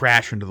as they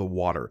crash into the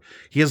water.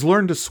 He has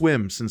learned to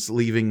swim since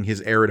leaving his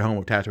arid home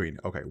of Tatooine.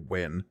 Okay,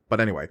 when? But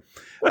anyway,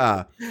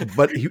 but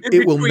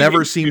it will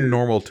never seem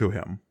normal to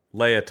him.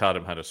 Leia taught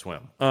him how to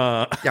swim.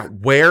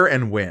 Where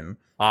and when?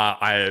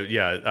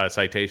 A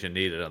citation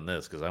needed on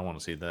this because I want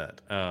to see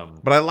that.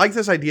 But I like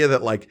this idea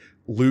that like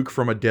Luke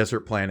from a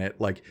desert planet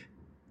like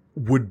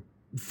would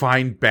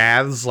find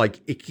baths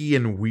like icky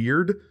and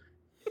weird.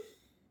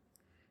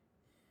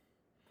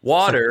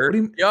 Water,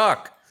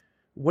 yuck.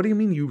 What do you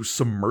mean you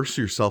submerge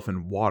yourself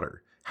in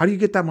water? How do you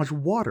get that much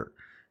water?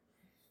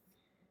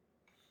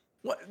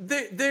 What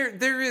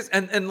there is,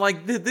 and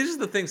like these are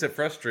the things that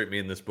frustrate me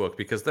in this book,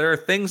 because there are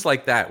things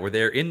like that where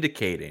they're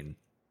indicating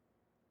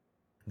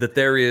that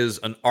there is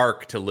an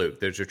arc to Luke.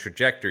 There's a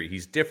trajectory.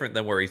 He's different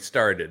than where he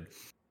started.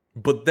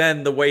 But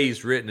then the way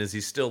he's written is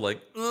he's still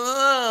like,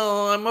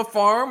 oh, I'm a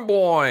farm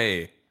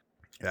boy.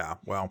 Yeah,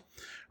 well,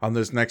 on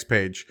this next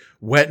page,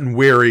 wet and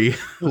weary,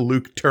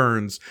 Luke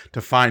turns to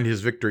find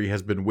his victory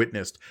has been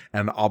witnessed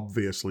and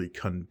obviously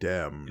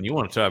condemned. And you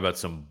want to talk about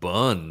some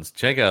buns.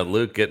 Check out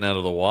Luke getting out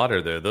of the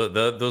water there.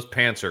 Those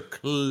pants are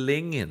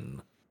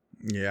clinging.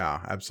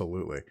 Yeah,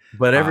 absolutely.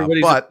 But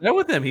everybody's upset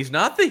with him. He's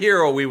not the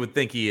hero we would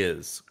think he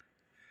is.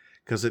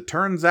 Because it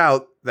turns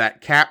out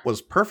that cat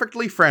was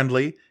perfectly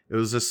friendly. It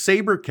was a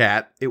saber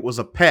cat. It was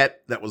a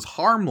pet that was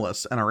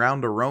harmless and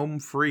around to roam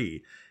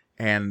free.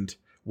 And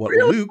what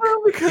Luke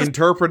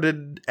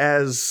interpreted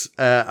as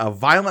a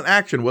violent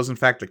action was, in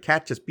fact, a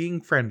cat just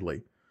being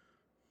friendly.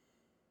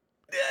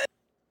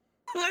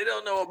 I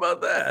don't know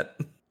about that.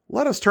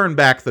 Let us turn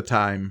back the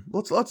time.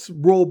 Let's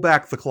roll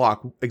back the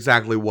clock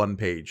exactly one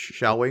page,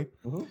 shall we?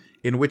 Mm-hmm.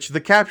 In which the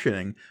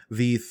captioning,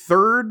 the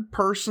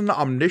third-person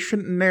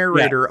omniscient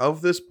narrator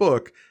of this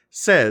book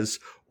says,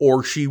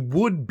 or she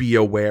would be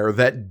aware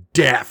that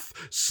death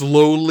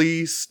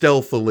slowly,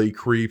 stealthily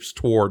creeps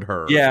toward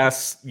her.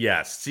 Yes.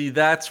 See,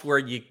 that's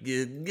where good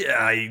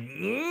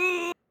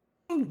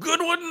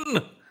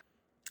one.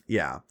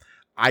 Yeah.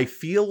 I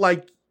feel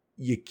like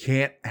you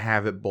can't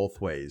have it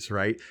both ways,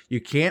 right? You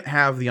can't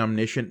have the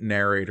omniscient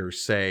narrator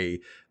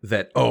say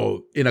that,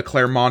 in a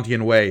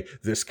Claremontian way,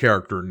 this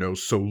character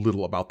knows so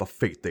little about the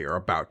fate they are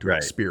about to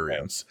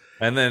experience.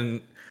 Right. And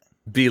then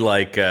be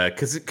like,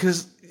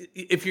 because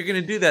if you're going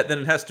to do that, then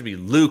it has to be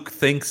Luke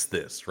thinks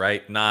this,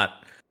 right?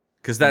 Not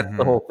because that's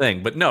the whole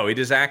thing. But no, it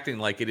is acting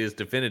like it is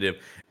definitive.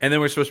 And then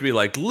we're supposed to be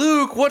like,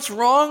 Luke, what's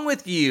wrong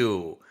with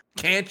you?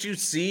 Can't you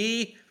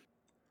see?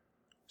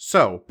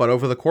 So, but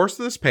over the course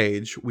of this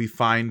page, we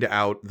find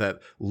out that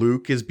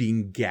Luke is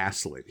being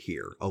gaslit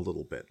here a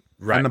little bit.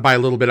 Right. And by a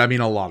little bit, I mean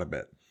a lot of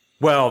it.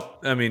 Well,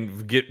 I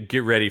mean,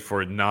 get ready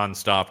for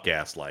nonstop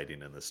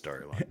gaslighting in this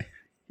storyline.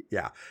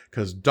 Yeah,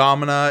 because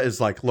Domina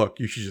is like, look,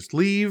 you should just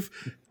leave.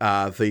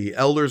 The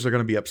elders are going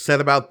to be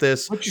upset about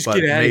this. Just but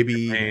get out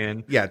maybe, of here,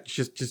 man. Yeah,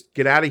 just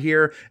get out of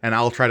here, and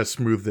I'll try to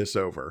smooth this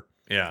over.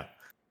 Yeah.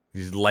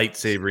 He's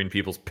lightsabering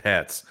people's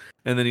pets.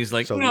 And then he's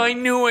like, So- I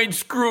knew I'd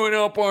screw it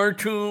up,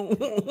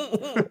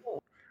 R2.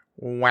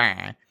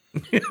 Wah.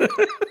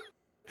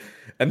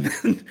 And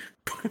then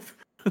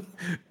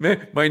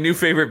my new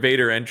favorite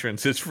Vader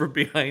entrance is from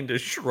behind a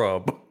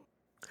shrub.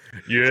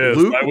 Yes,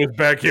 Luke- I was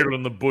back here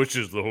in the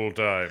bushes the whole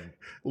time.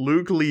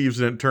 Luke leaves,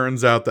 and it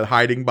turns out that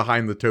hiding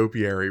behind the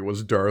topiary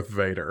was Darth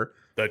Vader.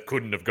 That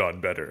couldn't have gone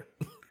better.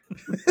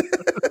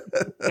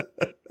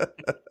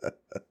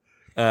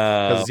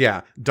 Because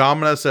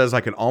Domina says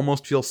I can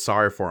almost feel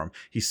sorry for him.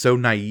 He's so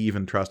naive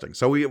and trusting.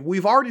 So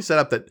we've already set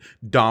up that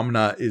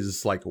Domina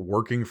is like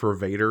working for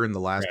Vader in the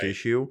last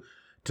issue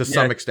to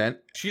some extent.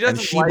 She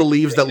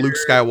believes that Luke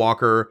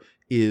Skywalker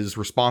is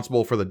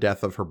responsible for the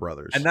death of her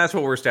brothers. And that's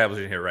what we're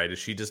establishing here, right? Is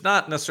she does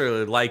not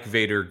necessarily like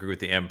Vader, agree with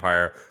the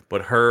Empire,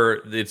 but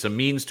it's a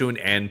means to an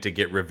end to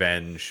get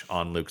revenge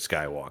on Luke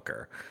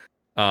Skywalker.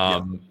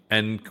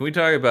 And can we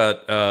talk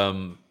about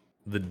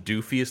the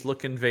doofiest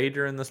looking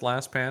Vader in this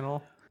last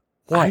panel?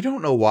 I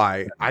don't know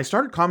why. I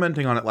started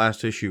commenting on it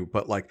last issue,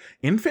 but like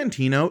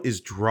Infantino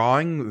is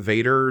drawing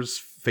Vader's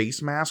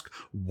face mask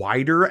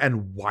wider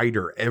and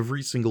wider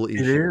every single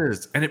issue. It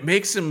is. And it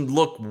makes him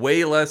look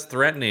way less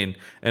threatening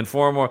and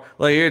far more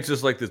like it's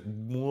just like this,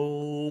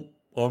 well,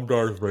 I'm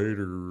Darth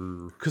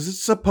Vader. Because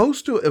it's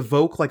supposed to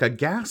evoke like a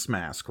gas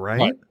mask,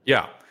 right?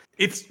 Yeah.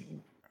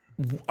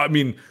 I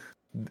mean,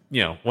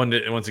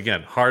 once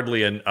again,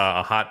 hardly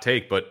a hot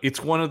take, but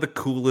it's one of the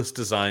coolest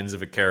designs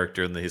of a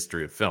character in the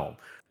history of film.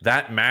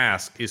 That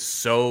mask is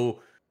so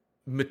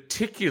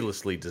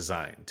meticulously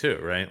designed too,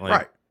 right?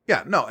 Right.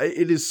 Yeah, no,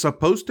 it is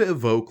supposed to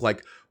evoke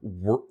like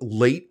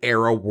late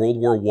era World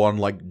War I,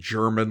 like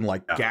German,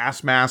 like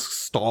gas mask,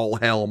 stall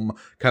helm,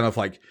 kind of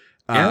like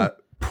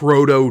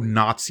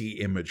proto-Nazi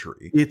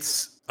imagery.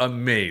 It's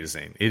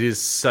amazing. It is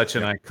such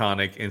an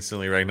iconic,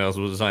 instantly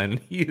recognizable design.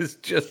 And he is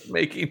just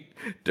making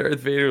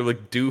Darth Vader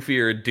look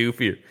doofier and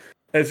doofier.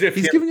 As if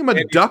he's giving him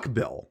a duck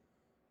bill.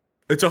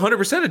 It's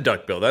 100% a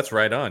duck bill. That's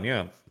right on,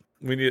 yeah.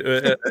 We need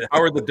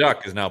Howard the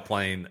Duck is now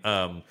playing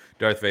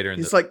Darth Vader.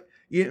 He's like,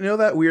 you know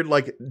that weird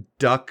like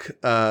duck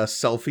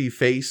selfie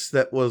face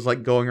that was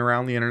like going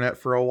around the internet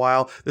for a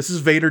while? This is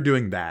Vader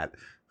doing that.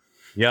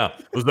 Yeah.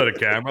 Was that a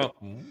camera?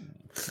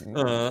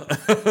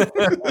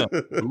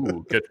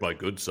 Ooh, catch my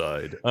good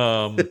side.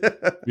 Behind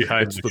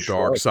the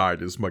dark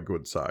side is my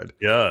good side.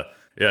 Yeah.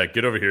 Yeah,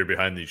 get over here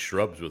behind these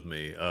shrubs with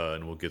me,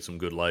 and we'll get some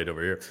good light over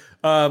here.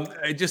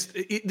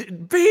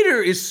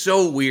 Vader is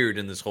so weird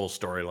in this whole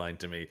storyline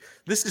to me.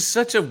 This is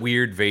such a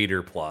weird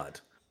Vader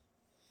plot.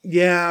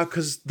 Yeah,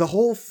 because the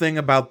whole thing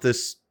about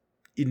this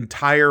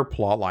entire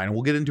plot line,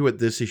 we'll get into it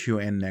this issue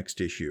and next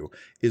issue,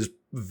 is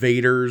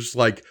Vader's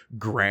like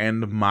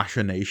grand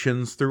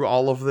machinations through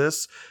all of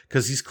this,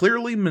 because he's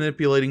clearly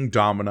manipulating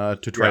Domina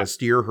to try to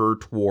steer her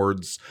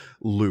towards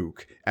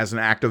Luke as an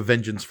act of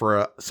vengeance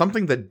for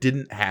something that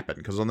didn't happen.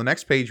 Because on the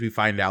next page we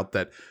find out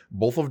that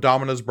both of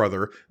Domina's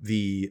brother,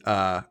 the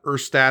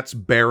Erstats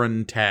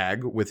Baron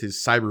Tag with his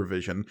cyber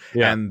vision,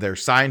 and their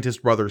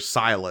scientist brother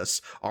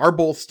Silas are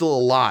both still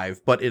alive,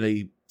 but in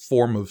a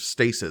form of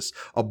stasis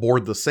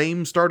aboard the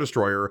same Star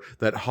Destroyer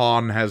that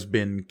Han has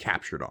been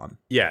captured on.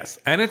 Yes,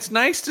 and it's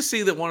nice to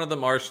see that one of the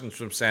Martians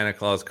from Santa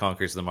Claus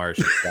Conquers the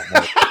Martians.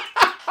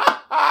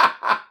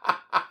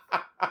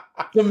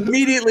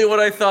 Immediately what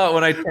I thought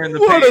when I turned the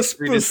page. What a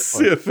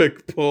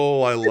specific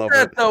pull. I love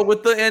it. Though,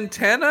 with the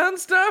antenna and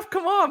stuff?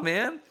 Come on,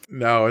 man.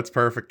 No, it's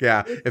perfect.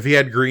 Yeah. If he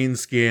had green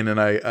skin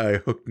and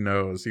a hooked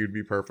nose, he would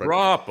be perfect.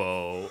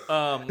 Bravo.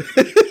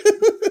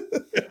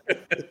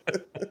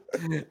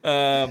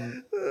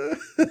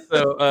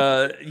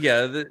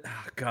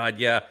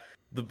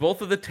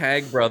 Both of the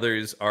Tag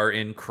brothers are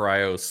in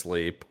cryo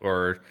sleep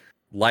or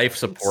life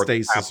support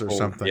stasis or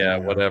something. Yeah,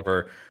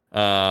 whatever.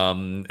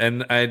 Once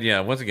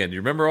again, do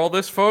you remember all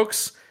this,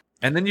 folks?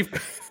 And then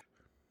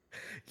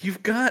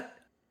you've got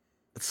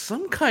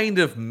some kind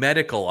of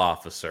medical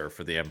officer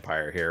for the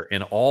Empire here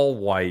in all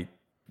white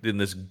in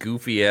this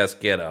goofy ass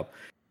getup,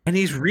 and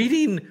he's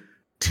reading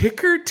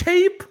ticker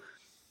tape.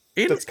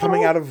 That's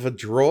coming out of a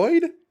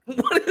droid?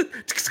 What is...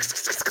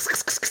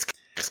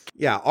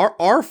 Yeah,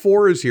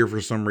 R4 is here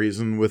for some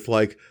reason with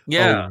like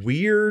a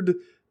weird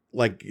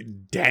like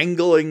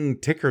dangling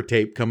ticker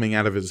tape coming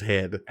out of his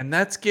head. And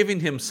that's giving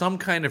him some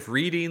kind of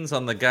readings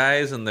on the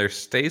guys and their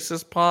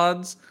stasis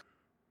pods.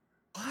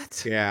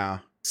 What? Yeah.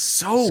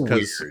 So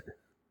weird.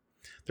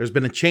 There's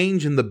been a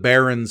change in the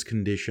Baron's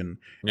condition,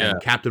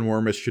 and Captain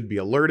Wormus should be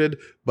alerted,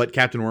 but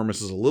Captain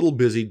Wormus is a little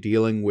busy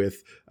dealing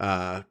with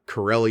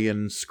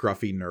Corellian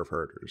scruffy nerve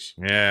herders.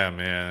 Yeah,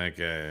 man.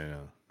 Okay.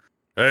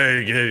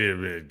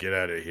 Hey, get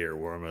out of here,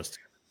 Wormus.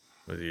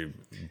 with your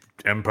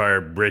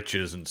Empire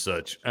britches and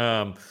such.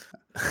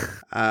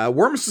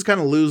 Wormus is kind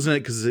of losing it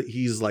because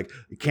he's like,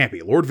 it can't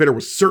be. Lord Vader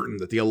was certain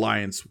that the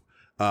Alliance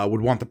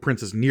would want the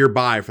princess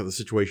nearby for the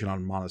situation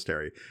on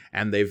Monastery.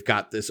 And they've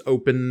got this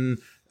open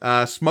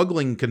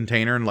smuggling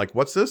container. And like,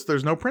 what's this?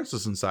 There's no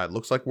princess inside.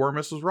 Looks like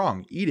Wormus was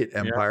wrong. Eat it,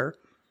 Empire.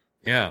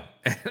 Yeah.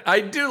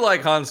 I do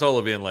like Han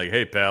Solo being like,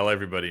 hey, pal,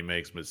 everybody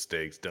makes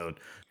mistakes.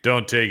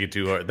 Don't take it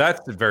too hard.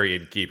 That's very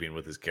in keeping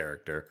with his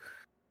character.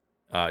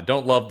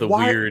 Don't love the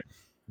weird.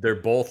 They're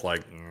both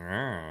like,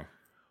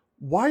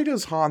 why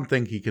does Han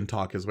think he can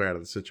talk his way out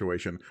of the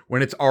situation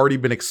when it's already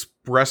been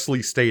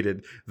expressly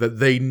stated that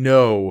they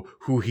know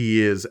who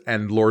he is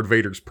and Lord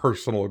Vader's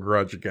personal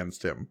grudge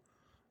against him?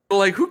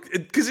 Like, who?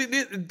 Because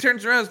it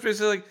turns around, it's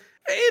basically like,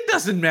 hey, it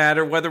doesn't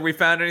matter whether we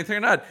found anything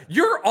or not.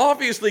 You're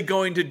obviously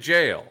going to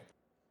jail.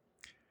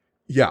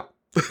 Yeah.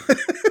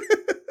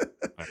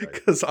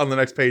 Because on the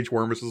next page,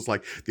 Wormus is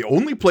like, the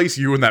only place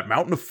you and that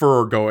mountain of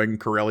fur are going,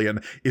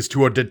 Corellian, is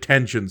to a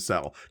detention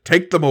cell.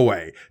 Take them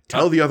away.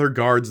 Tell the other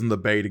guards in the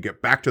bay to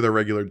get back to their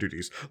regular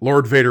duties.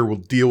 Lord Vader will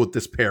deal with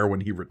this pair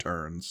when he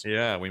returns.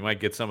 Yeah, we might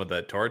get some of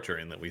that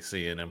torturing that we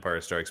see in Empire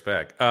Strikes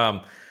Back.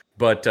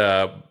 But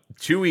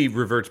Chewie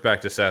reverts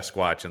back to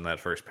Sasquatch in that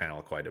first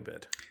panel quite a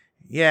bit.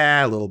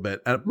 Yeah, a little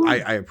bit.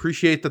 I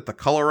appreciate that the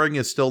coloring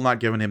is still not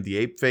giving him the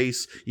ape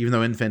face, even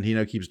though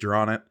Infantino keeps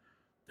drawing it.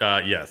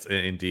 Yes,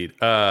 indeed.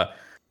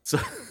 So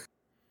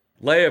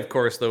Leia, of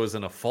course, though, is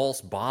in a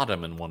false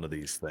bottom in one of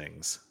these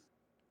things.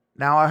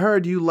 Now, I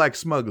heard you like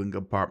smuggling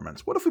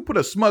compartments. What if we put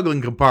a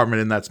smuggling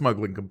compartment in that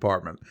smuggling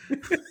compartment?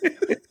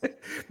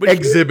 But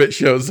Exhibit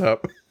shows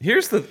up.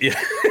 Here's the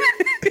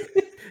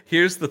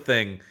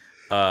thing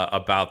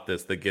about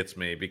this that gets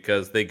me,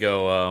 because they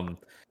go,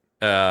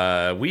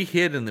 we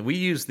hid and we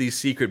used these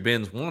secret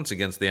bins once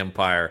against the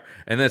Empire,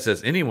 and that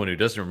says anyone who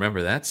doesn't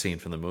remember that scene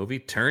from the movie,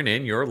 turn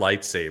in your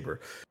lightsaber.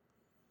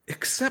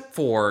 Except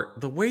for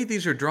the way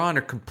these are drawn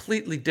are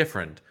completely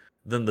different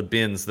than the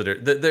bins that are,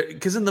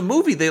 because in the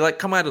movie they like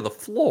come out of the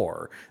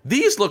floor.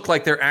 These look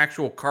like they're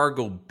actual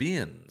cargo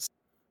bins.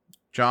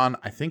 John,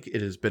 I think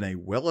it has been a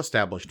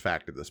well-established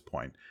fact at this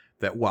point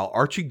that while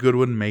Archie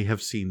Goodwin may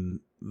have seen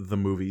the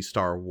movie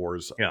Star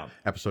Wars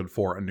Episode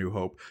 4, A New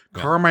Hope,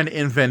 Carmine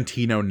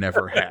Infantino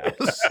never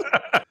has.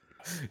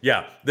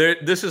 Yeah,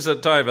 this is a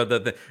time about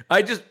that thing.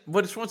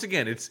 But it's, once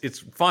again, it's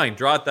fine,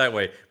 draw it that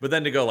way. But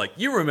then to go like,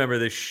 you remember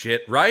this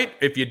shit, right?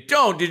 If you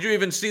don't, did you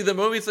even see the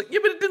movie? It's like, yeah,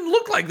 but it didn't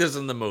look like this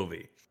in the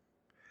movie.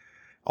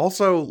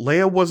 Also,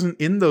 Leia wasn't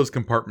in those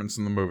compartments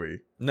in the movie.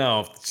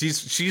 No,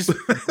 she's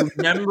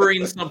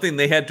remembering something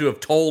they had to have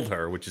told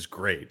her, which is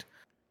great.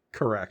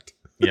 Correct.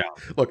 Yeah.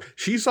 Look,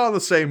 she saw the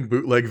same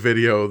bootleg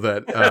video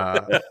that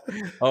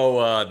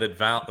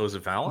was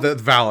it Valance? That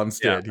Valance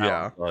did,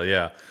 yeah. Well,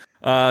 yeah.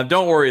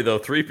 Don't worry though,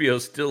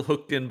 3PO's still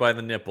hooked in by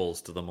the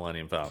nipples to the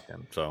Millennium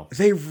Falcon. So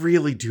they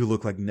really do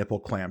look like nipple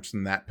clamps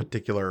in that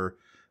particular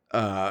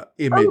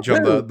image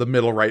on the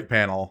middle right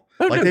panel.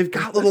 They've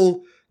got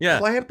little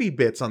clampy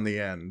bits on the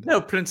end. No,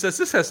 Princess,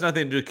 this has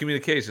nothing to do with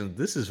communication.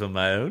 This is for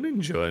my own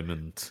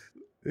enjoyment.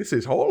 This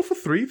is all for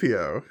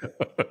 3PO.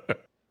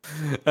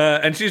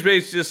 And she's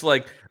basically just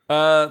like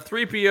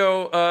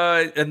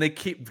 3PO, and they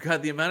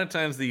the amount of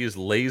times they use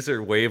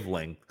laser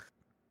wavelength,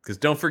 because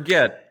don't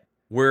forget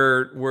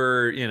we're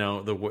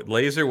the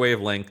laser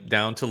wavelength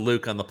down to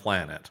Luke on the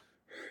planet.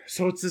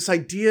 So it's this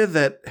idea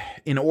that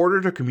in order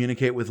to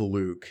communicate with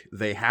Luke,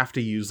 they have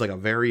to use like a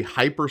very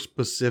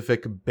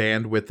hyper-specific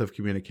bandwidth of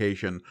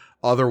communication.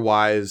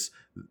 Otherwise,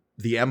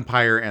 the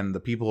Empire and the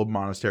people of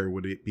Monastery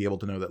would be able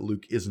to know that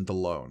Luke isn't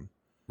alone.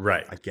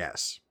 Right. I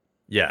guess.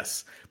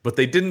 Yes. But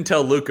they didn't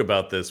tell Luke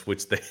about this,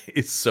 which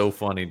is so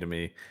funny to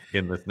me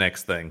in this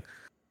next thing.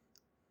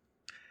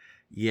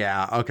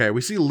 Yeah, okay. We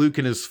see Luke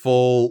in his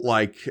full,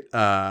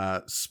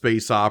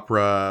 space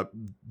opera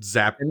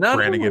Zap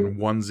Brannigan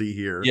onesie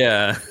here.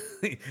 Yeah.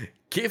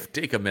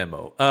 Take a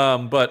memo.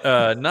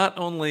 But not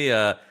only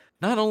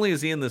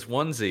is he in this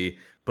onesie,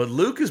 but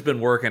Luke has been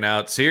working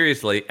out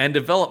seriously and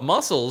developed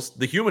muscles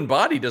the human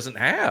body doesn't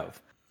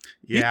have.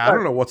 Yeah, I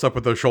don't know what's up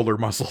with those shoulder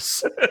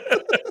muscles.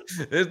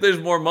 There's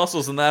more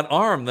muscles in that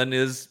arm than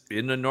is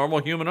in a normal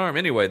human arm.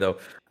 Anyway, though,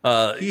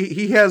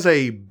 he has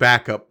a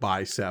backup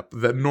bicep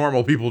that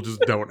normal people just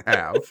don't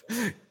have.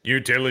 You're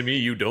telling me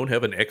you don't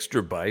have an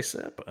extra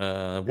bicep?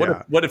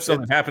 What if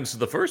something happens to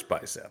the first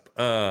bicep?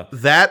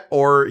 That,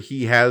 or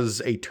he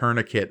has a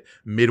tourniquet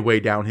midway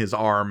down his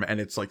arm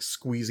and it's like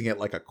squeezing it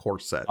like a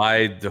corset.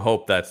 I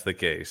hope that's the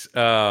case.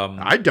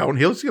 I don't.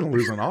 He's going to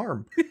lose an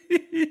arm.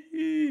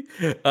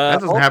 That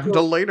doesn't happen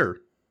till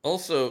later.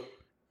 Also,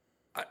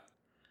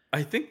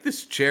 I think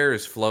this chair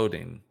is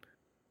floating.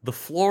 The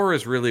floor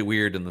is really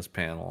weird in this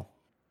panel.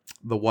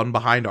 The one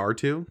behind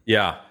R2?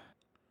 Yeah.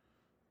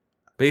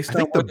 I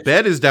think the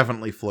bed is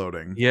definitely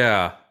floating.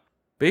 Yeah.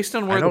 Based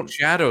on where the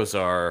shadows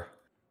are,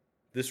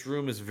 this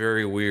room is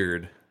very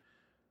weird.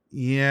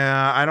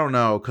 Yeah, I don't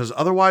know, because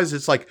otherwise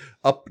it's like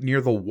up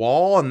near the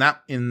wall, and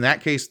in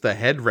that case the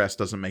headrest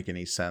doesn't make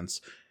any sense.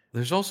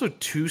 There's also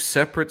two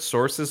separate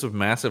sources of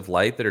massive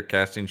light that are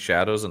casting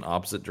shadows in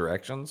opposite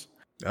directions.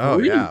 Oh,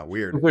 yeah,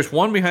 weird. There's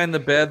one behind the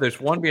bed,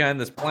 there's one behind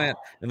this plant,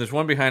 and there's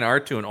one behind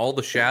R2, and all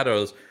the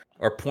shadows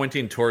are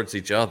pointing towards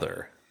each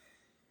other.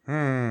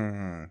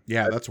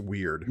 Yeah, that's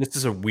weird. This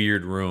is a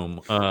weird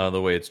room,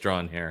 the way it's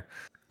drawn here.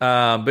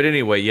 But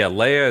anyway, yeah,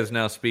 Leia is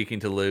now speaking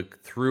to Luke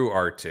through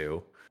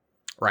R2.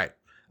 Right.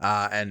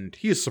 And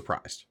he is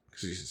surprised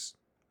because he's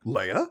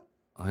Leia?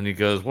 And he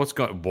goes, what's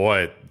going...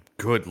 Boy,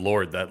 good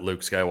Lord, that Luke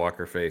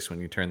Skywalker face when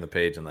you turn the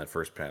page in that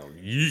first panel.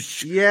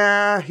 Yeesh.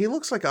 Yeah, he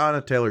looks like Anna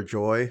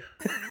Taylor-Joy.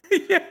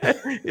 Yeah,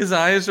 his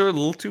eyes are a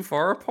little too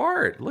far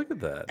apart. Look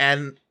at that.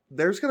 And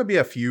there's going to be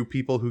a few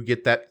people who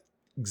get that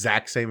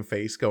exact same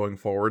face going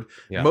forward.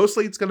 Yeah.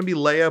 Mostly it's going to be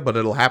Leia, but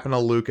it'll happen to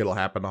Luke, it'll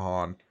happen to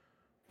Han.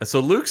 So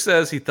Luke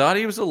says he thought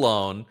he was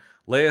alone.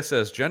 Leia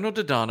says, General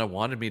Dodonna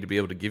wanted me to be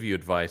able to give you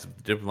advice if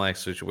the diplomatic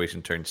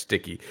situation turned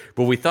sticky.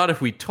 But we thought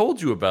if we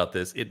told you about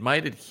this, it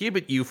might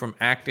inhibit you from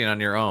acting on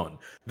your own.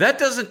 That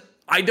doesn't...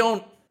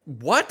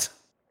 What?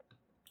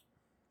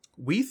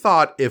 We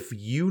thought if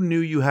you knew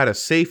you had a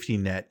safety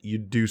net,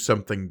 you'd do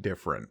something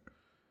different.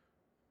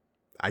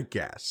 I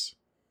guess.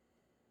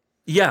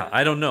 Yeah,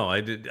 I don't know.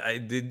 I don't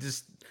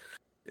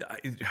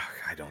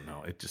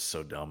know. It's just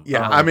so dumb.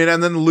 Yeah, I mean,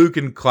 and then Luke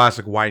in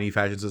classic whiny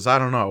fashion says, I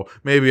don't know,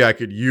 maybe I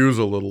could use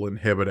a little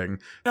inhibiting.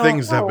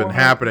 Things have been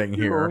happening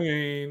here.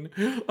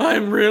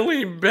 I'm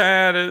really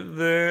bad at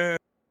this.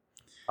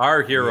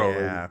 Our hero, Yeah.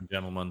 ladies and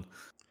gentlemen.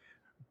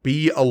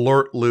 Be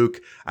alert, Luke.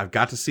 I've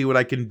got to see what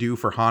I can do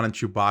for Han and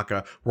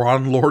Chewbacca. We're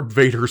on Lord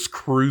Vader's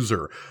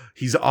cruiser.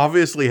 He's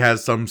obviously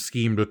has some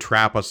scheme to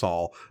trap us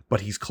all,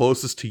 but he's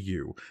closest to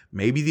you.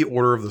 Maybe the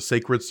Order of the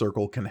Sacred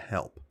Circle can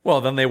help.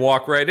 Well, then they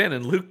walk right in,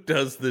 and Luke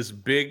does this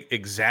big,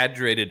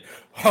 exaggerated,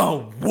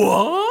 oh,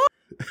 what?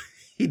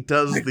 He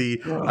does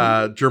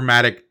the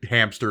dramatic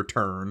hamster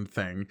turn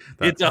thing.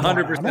 It's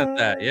 100%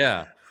 that,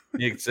 yeah.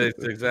 It's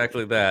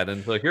exactly that.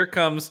 And so here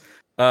comes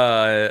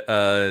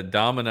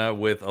Domina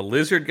with a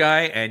lizard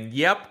guy, and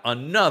yep,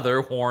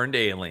 another horned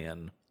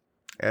alien.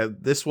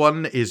 This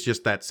one is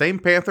just that same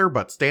panther,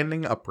 but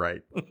standing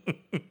upright.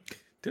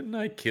 Didn't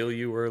I kill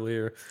you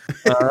earlier?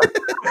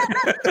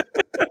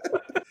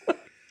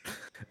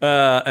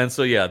 And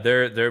so yeah,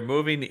 they're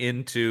moving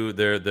into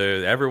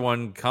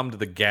everyone come to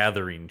the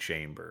gathering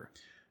chamber.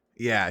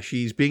 Yeah,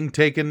 she's being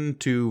taken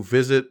to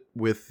visit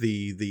with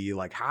the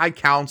like High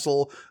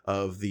Council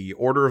of the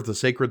Order of the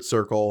Sacred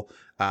Circle,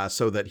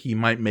 so that he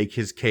might make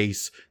his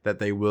case that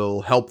they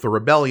will help the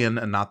rebellion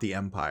and not the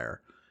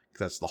Empire.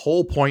 That's the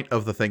whole point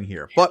of the thing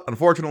here. But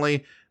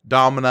unfortunately,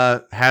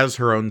 Domina has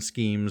her own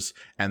schemes,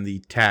 and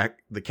the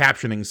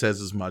captioning says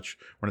as much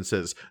when it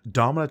says,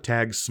 Domina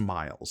Tag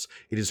smiles.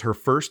 It is her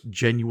first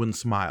genuine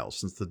smile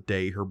since the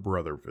day her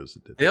brother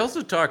visited. They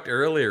also talked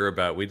earlier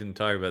about, we didn't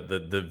talk about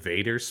the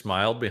Vader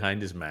smile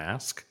behind his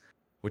mask,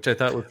 which I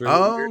thought was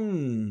really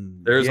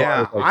weird. There's a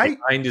lot of,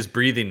 behind his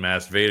breathing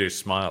mask, Vader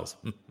smiles.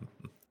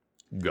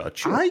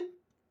 Gotcha.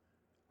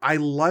 I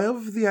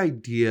love the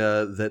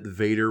idea that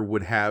Vader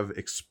would have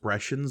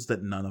expressions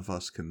that none of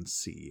us can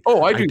see.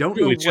 Oh, I don't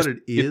know what it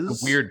is.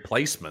 It's a weird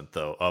placement,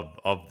 though,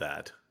 of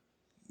that.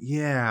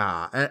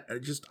 Yeah,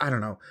 I don't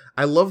know.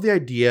 I love the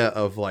idea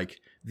of like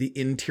the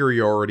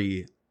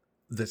interiority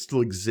that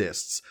still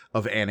exists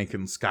of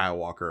Anakin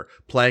Skywalker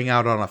playing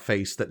out on a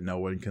face that no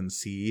one can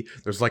see.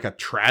 There's like a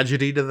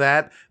tragedy to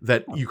that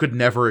you could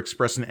never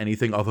express in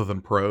anything other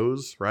than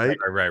prose, right?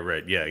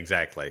 Right. Yeah,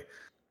 exactly.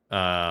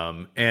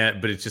 But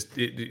it's just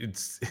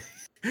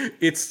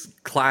it's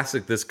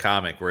classic this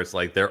comic where it's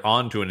like they're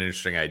onto an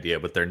interesting idea,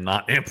 but they're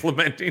not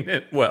implementing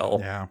it well.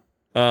 Yeah.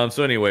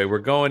 So anyway, we're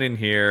going in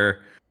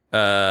here,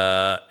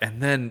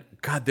 and then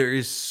God, there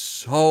is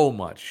so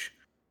much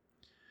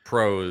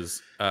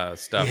prose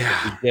stuff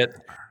that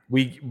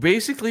we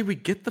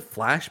get the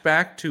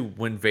flashback to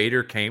when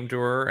Vader came to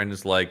her and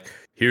is like,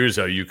 here's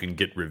how you can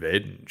get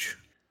revenge.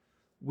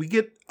 We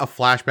get a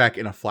flashback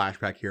in a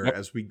flashback here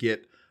as we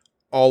get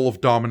all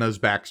of Domina's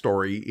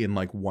backstory in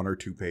like 1 or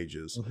 2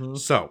 pages. Mm-hmm.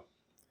 So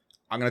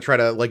I'm going to try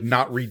to like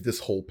not read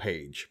this whole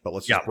page, but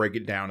let's just break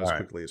it down as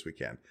quickly as we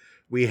can.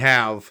 We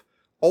have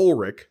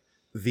Ulrich,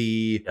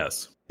 the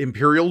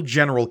Imperial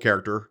General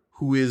character,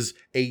 who is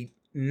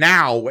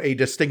now a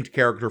distinct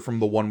character from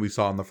the one we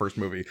saw in the first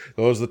movie.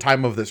 Though at the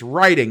time of this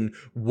writing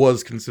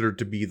was considered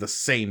to be the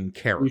same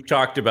character. We've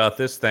talked about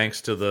this thanks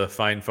to the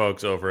fine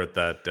folks over at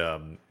that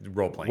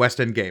role-playing West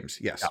End Games,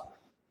 yes. Yeah.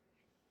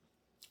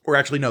 Or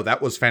actually, no,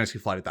 that was Fantasy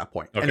Flight at that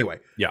point. Okay.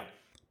 Anyway. Yeah.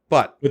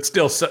 But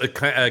still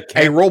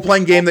a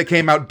role-playing game that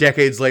came out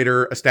decades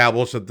later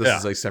established that this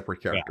is a separate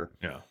character.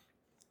 Yeah.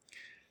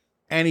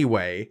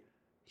 Anyway,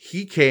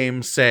 he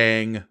came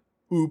saying,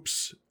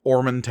 oops,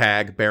 Ormond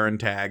Tag, Baron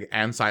Tag,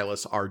 and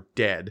Silas are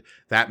dead.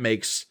 That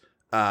makes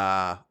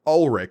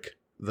Ulrich,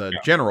 the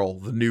general,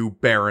 the new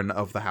Baron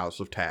of the House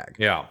of Tag.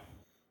 Yeah.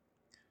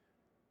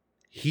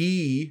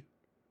 He,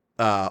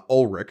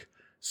 Ulrich,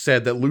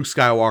 said that Luke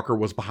Skywalker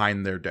was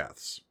behind their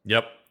deaths.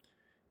 Yep.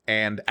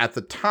 And at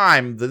the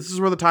time, this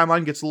is where the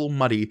timeline gets a little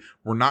muddy.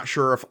 We're not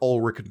sure if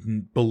Ulrich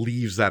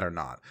believes that or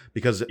not.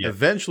 Because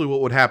eventually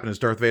what would happen is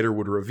Darth Vader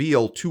would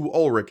reveal to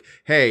Ulrich,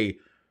 hey,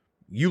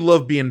 you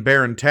love being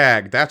Baron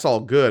Tag. That's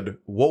all good.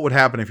 What would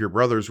happen if your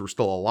brothers were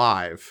still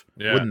alive?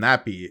 Yeah. Wouldn't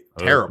that be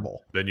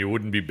terrible? Then you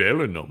wouldn't be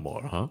Baron no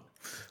more, huh?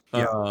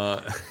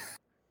 Yeah.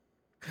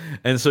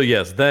 And so,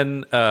 yes,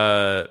 then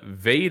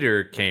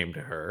Vader came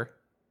to her.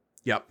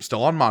 Yep,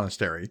 still on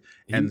Monastery,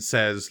 and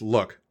says,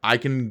 look, I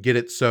can get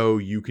it so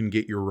you can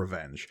get your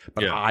revenge,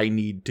 but I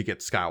need to get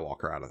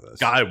Skywalker out of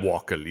this.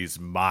 Skywalker is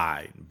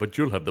mine, but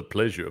you'll have the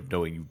pleasure of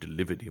knowing you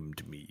delivered him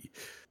to me.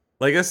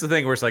 Like, that's the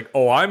thing where it's like,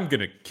 oh, I'm going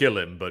to kill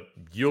him, but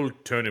you'll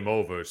turn him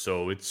over,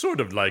 so it's sort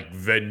of like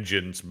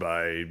vengeance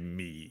by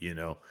me, you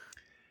know?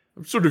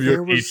 I'm sort of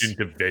your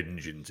agent of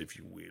vengeance, if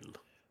you will.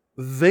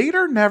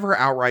 Vader never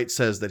outright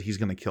says that he's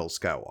going to kill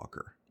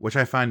Skywalker, which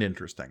I find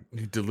interesting.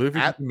 He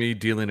delivered to me,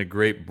 dealing a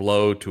great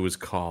blow to his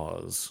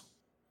cause.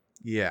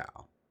 Yeah.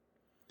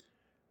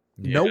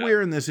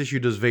 Nowhere in this issue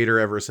does Vader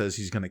ever says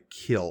he's going to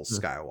kill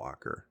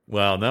Skywalker.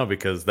 Well, no,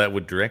 because that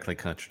would directly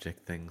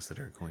contradict things that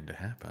are going to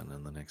happen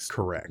in the next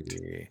Correct.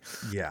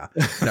 Yeah.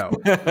 No.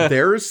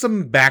 There's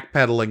some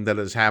backpedaling that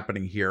is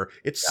happening here.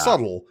 It's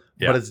subtle,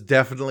 but it's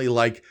definitely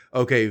like,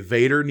 okay,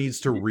 Vader needs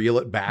to reel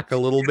it back a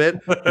little bit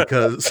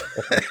because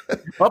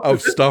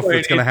of stuff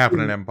that's going to happen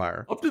in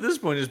Empire. Up to this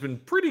point, it's been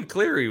pretty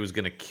clear he was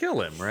going to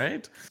kill him,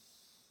 right?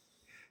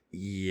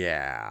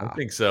 Yeah. I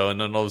think so.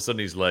 And then all of a sudden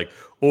he's like,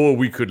 oh,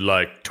 we could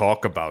like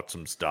talk about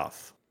some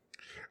stuff.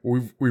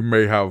 We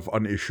may have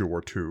an issue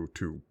or two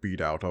to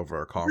beat out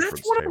over a conference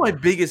That's one table. of my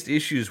biggest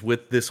issues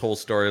with this whole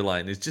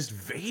storyline is just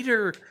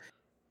Vader.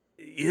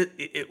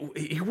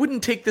 He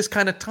wouldn't take this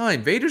kind of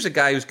time. Vader's a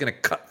guy who's going to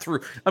cut through.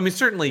 I mean,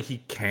 certainly he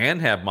can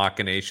have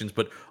machinations,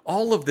 but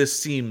all of this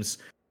seems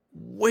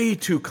way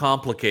too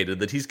complicated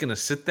that he's going to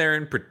sit there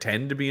and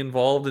pretend to be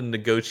involved in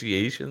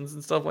negotiations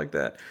and stuff like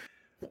that.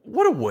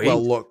 What a waste.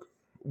 Well, look,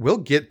 we'll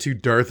get to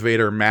Darth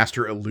Vader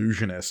Master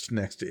Illusionist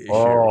next issue.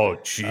 Oh,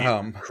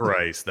 Jesus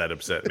Christ, that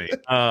upset me.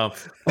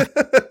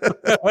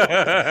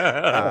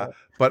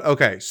 But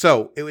okay,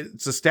 so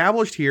it's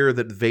established here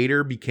that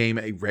Vader became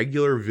a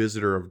regular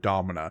visitor of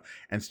Domina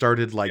and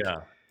started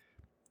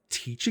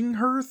teaching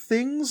her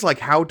things like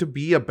how to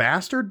be a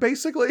bastard,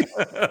 basically.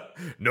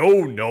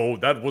 No,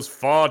 that was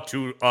far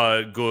too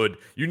good.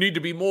 You need to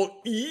be more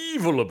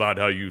evil about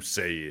how you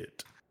say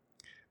it.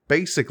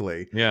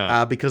 Basically.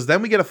 Yeah. Because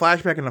then we get a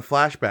flashback and a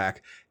flashback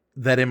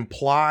that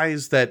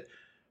implies that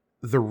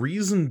the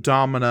reason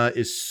Domina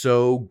is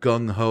so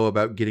gung-ho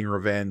about getting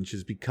revenge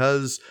is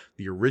because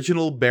the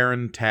original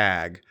Baron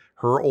Tag,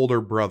 her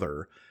older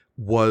brother,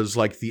 was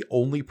like the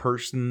only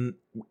person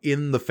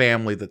in the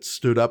family that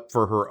stood up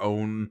for her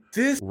own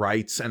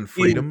rights and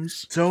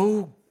freedoms.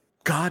 So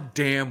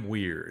goddamn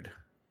weird.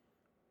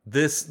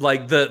 This,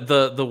 like,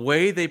 the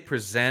way they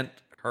present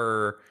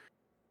her.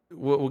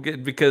 We'll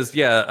get, because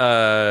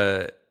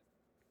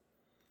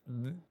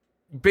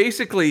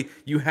basically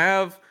you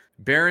have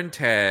Baron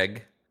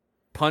Tag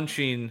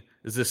punching.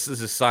 This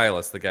is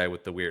Silas, the guy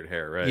with the weird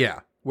hair, right?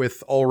 Yeah,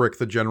 with Ulrich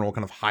the general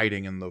kind of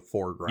hiding in the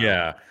foreground.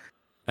 Yeah,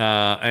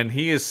 and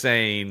he is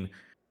saying,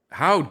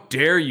 "How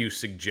dare you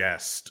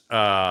suggest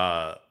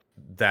that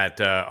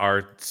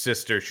our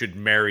sister should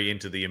marry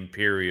into the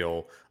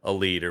Imperial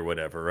elite or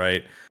whatever?"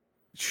 Right?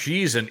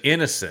 She's an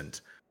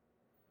innocent,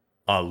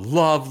 a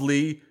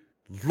lovely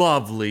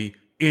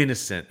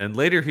innocent. And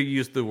later he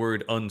used the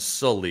word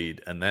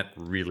unsullied, and that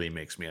really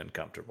makes me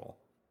uncomfortable.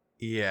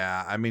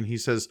 Yeah, I mean, he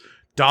says,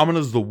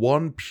 Domina's the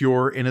one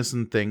pure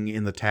innocent thing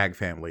in the Tag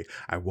family.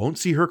 I won't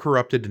see her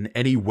corrupted in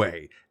any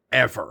way,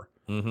 ever.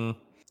 Mm-hmm.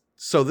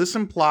 So this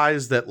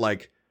implies that,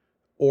 like,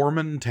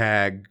 Ormond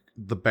Tag,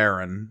 the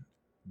Baron,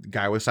 the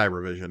guy with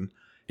cybervision,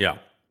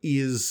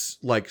 is,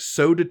 like,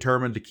 so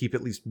determined to keep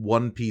at least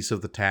one piece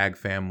of the Tag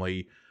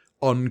family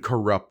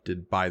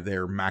uncorrupted by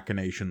their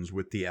machinations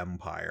with the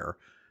Empire,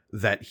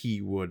 that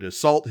he would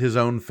assault his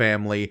own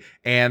family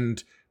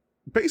and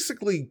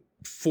basically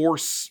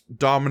force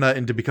Domina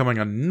into becoming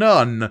a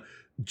nun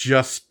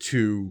just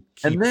to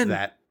keep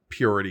that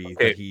purity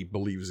that he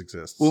believes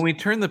exists. When we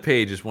turn the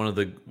page is one of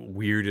the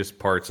weirdest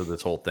parts of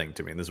this whole thing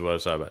to me, and this is what I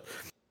was talking about.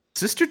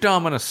 Sister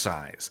Domina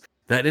sighs.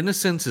 That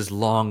innocence is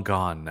long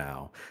gone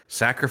now,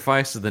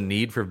 sacrificed to the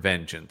need for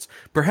vengeance.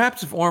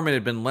 Perhaps if Ormond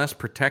had been less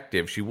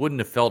protective, she wouldn't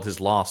have felt his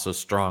loss so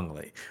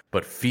strongly.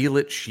 But feel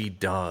it she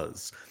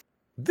does.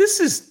 This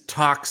is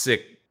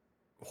toxic,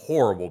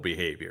 horrible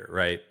behavior,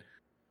 right?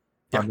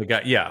 Yeah. The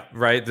guy,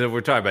 right? That we're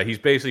talking about. He's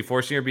basically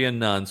forcing her to be a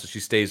nun so she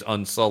stays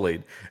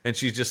unsullied. And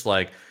she's just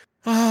like,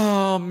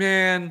 oh,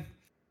 man.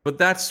 But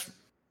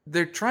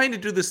they're trying to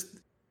do this.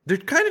 They're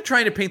kind of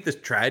trying to paint this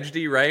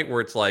tragedy, right?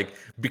 Where it's like,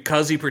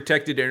 because he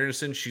protected her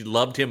innocence, she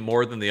loved him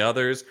more than the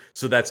others.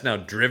 So that's now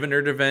driven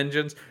her to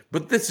vengeance.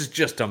 But this is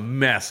just a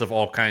mess of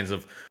all kinds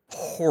of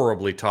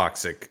horribly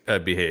toxic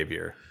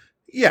behavior.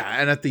 Yeah,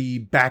 and at the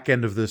back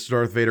end of this,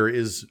 Darth Vader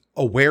is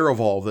aware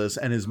of all this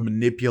and is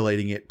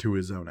manipulating it to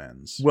his own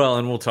ends. Well,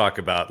 and we'll talk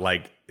about,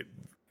 like,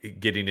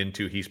 getting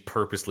into he's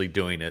purposely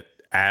doing it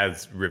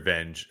as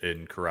revenge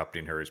and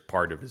corrupting her as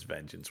part of his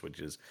vengeance, which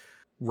is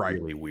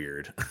really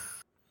weird.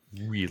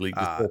 Really,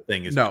 this whole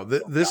thing is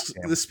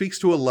this speaks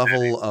to a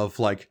level of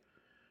like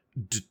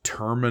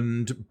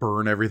determined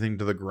burn everything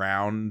to the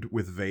ground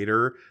with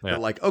Vader.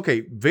 That like,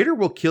 okay, Vader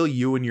will kill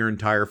you and your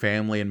entire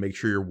family and make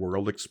sure your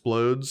world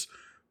explodes,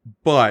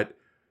 but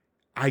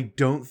I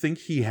don't think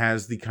he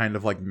has the kind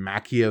of like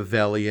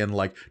Machiavellian,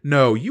 like,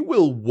 no, you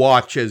will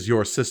watch as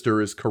your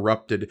sister is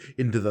corrupted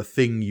into the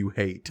thing you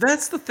hate.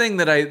 That's the thing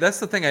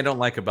I don't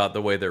like about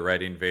the way they're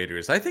writing Vader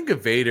is I think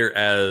of Vader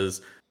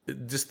as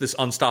just this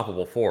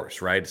unstoppable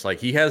force, right? It's like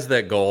he has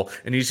that goal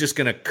and he's just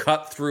going to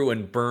cut through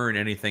and burn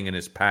anything in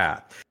his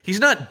path.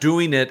 He's not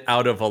doing it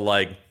out of a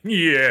like,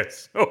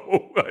 yes,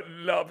 oh, I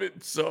love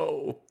it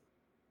so.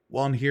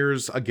 Well, and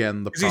here's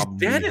again the problem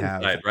he's dead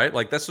inside, right?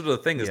 Like that's sort of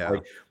the thing is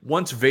like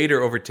once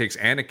Vader overtakes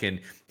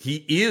Anakin,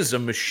 he is a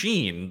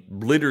machine,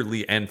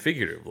 literally and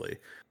figuratively.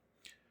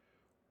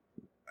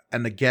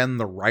 And again,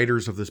 the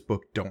writers of this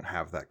book don't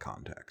have that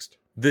context.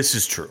 This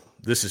is true.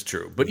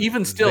 But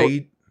even still,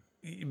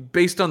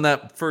 based on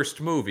that first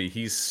movie,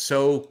 he's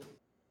so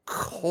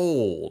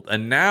cold,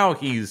 and now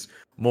he's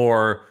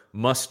more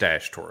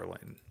mustache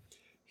twirling.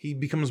 He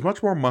becomes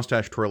much more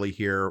mustache twirly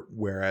here,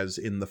 whereas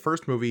in the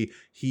first movie,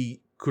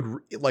 he could,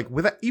 like,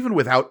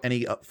 without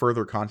any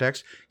further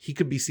context, he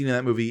could be seen in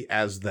that movie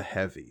as the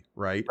heavy,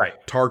 right?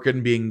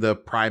 Tarkin being the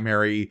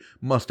primary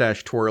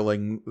mustache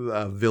twirling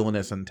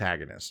villainous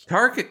antagonist.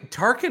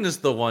 Tarkin is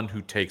the one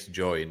who takes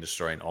joy in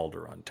destroying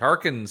Alderaan.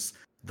 Tarkin's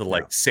the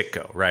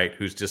sicko, right?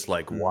 Who's just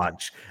like,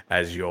 watch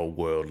as your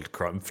world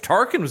crumbles. If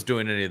Tarkin was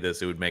doing any of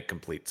this, it would make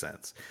complete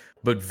sense.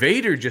 But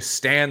Vader just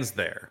stands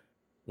there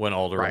when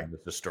Alderaan is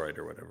destroyed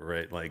or whatever,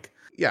 right? Like,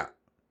 yeah.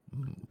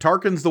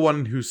 Tarkin's the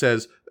one who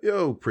says,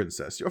 "Yo,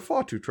 princess, you're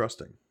far too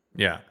trusting."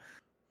 Yeah.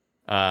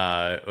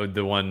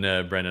 The one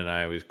Brennan and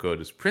I always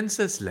quote is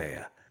Princess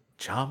Leia,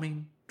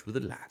 charming to the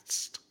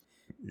last.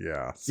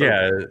 Yeah.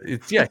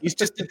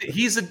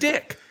 He's a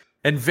dick.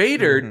 And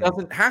Vader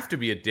doesn't have to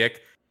be a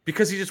dick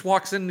because he just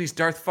walks in and he's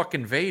Darth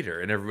fucking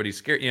Vader and everybody's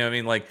scared. You know what I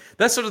mean? Like,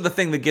 that's sort of the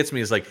thing that gets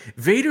me is like,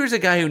 Vader is a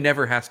guy who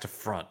never has to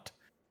front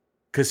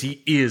because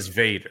he is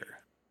Vader.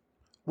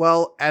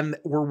 Well, and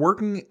we're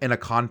working in a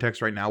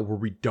context right now where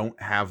we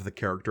don't have the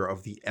character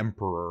of the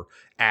Emperor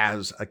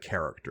as a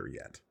character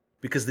yet.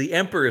 Because the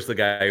Emperor is the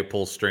guy who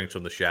pulls strings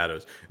from the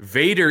shadows.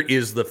 Vader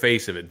is the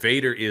face of it.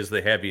 Vader is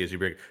the heavy as you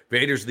break.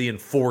 Vader's the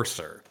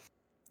enforcer.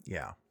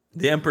 Yeah.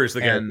 The Emperor's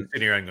the guy who's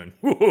sitting around going,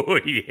 "Whoa,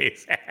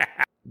 yes."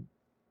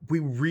 We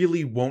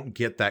really won't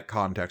get that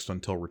context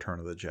until Return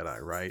of the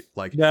Jedi, right?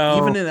 Like,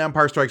 even in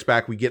Empire Strikes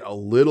Back, we get a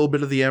little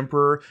bit of the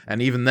Emperor,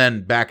 and even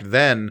then, back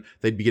then,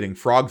 they'd be getting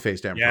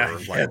frog-faced Emperor.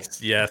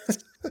 Yes.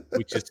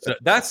 Which is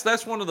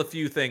that's one of the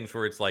few things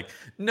where it's like,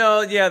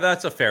 no, yeah,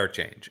 that's a fair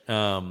change.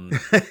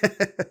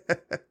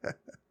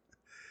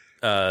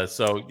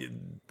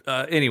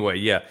 Anyway,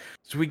 yeah.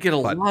 So we get a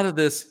lot of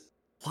this,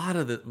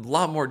 a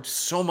lot more,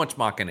 so much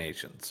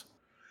machinations.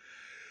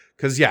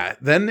 Because,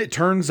 then it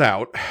turns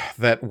out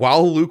that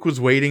while Luke was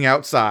waiting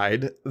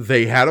outside,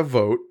 they had a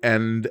vote,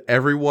 and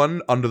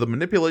everyone, under the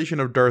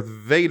manipulation of Darth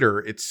Vader,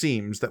 it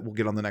seems, that we'll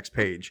get on the next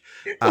page,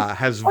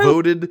 has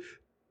voted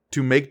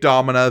to make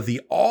Domina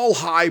the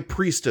all-high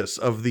priestess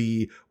of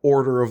the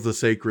Order of the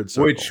Sacred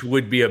Circle. Which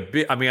would be a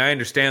bit... I mean, I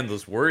understand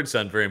those words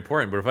sound very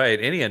important, but if I had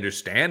any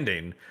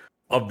understanding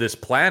of this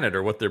planet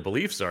or what their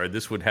beliefs are,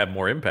 this would have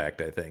more impact,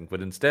 I think.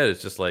 But instead,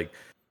 it's just like...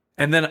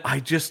 And then I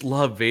just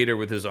love Vader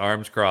with his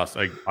arms crossed.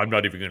 Like, I'm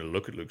not even going to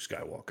look at Luke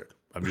Skywalker.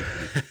 I'm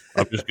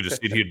just going to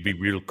sit here and be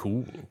real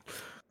cool.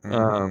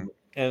 So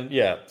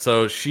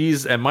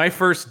and my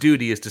first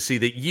duty is to see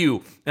that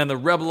you and the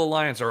Rebel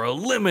Alliance are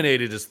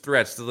eliminated as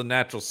threats to the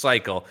natural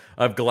cycle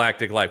of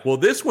galactic life. Well,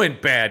 this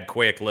went bad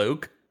quick,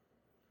 Luke.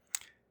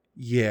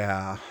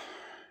 Yeah.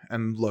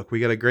 And look, we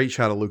got a great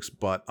shot of Luke's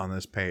butt on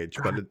this page,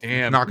 but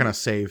it's not going to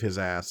save his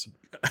ass.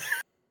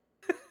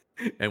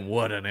 And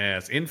what an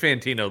ass.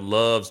 Infantino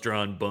loves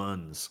drawing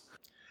buns.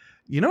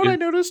 You know what I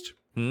noticed?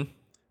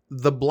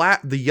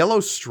 The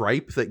yellow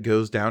stripe that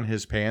goes down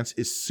his pants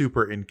is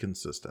super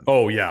inconsistent.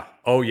 Oh, yeah.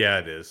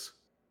 It is.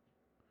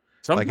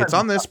 Sometimes like, it's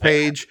on this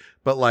page,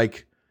 but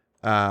like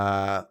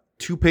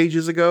 2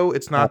 pages ago,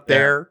 it's not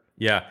there.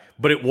 Yeah,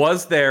 but it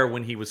was there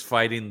when he was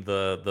fighting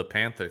the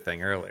Panther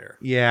thing earlier.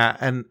 Yeah,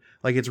 and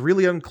like it's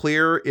really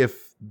unclear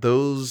if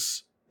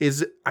those...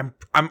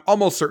 I'm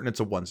almost certain it's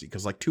a onesie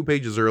because like 2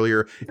 pages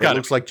earlier, it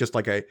looks like just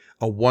like a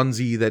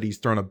onesie that he's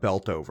thrown a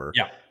belt over.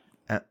 Yeah.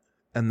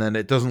 And then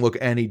it doesn't look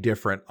any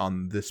different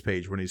on this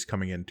page when he's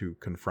coming in to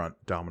confront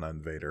Domina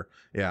and Vader.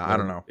 Yeah, I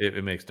don't know.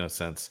 It makes no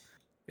sense.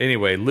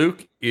 Anyway,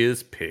 Luke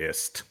is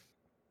pissed.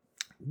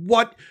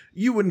 What?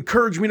 You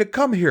encouraged me to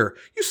come here.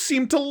 You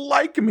seem to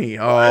like me.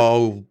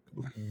 Oh.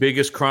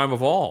 Biggest crime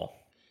of all.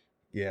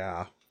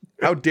 Yeah.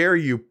 How dare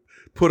you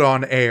put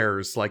on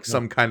airs like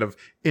some kind of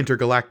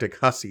intergalactic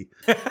hussy.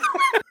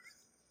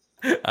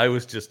 I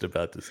was just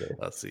about to say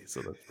hussy,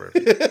 so that's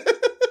perfect.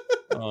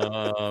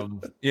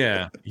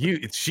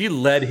 She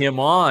led him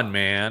on,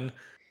 man.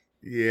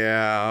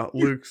 Yeah,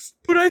 Luke's.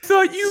 But I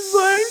thought you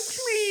liked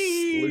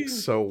me.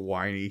 Luke's so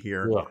whiny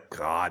here. Oh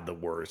God, the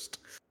worst.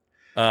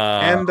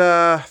 And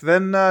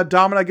then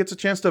Domina gets a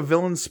chance to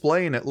villain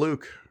splain at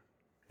Luke.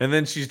 And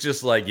then she's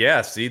just like,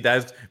 yeah, see,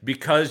 that's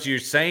because you're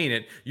saying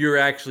it, you're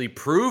actually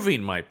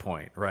proving my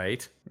point,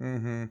 right?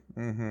 Mm-hmm.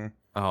 Mm-hmm.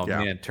 Oh,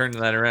 man, turning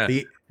that around.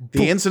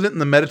 The incident in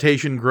the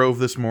meditation grove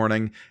this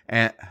morning,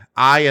 and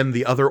I and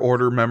the other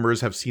Order members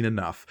have seen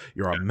enough.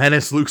 You're a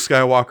menace, Luke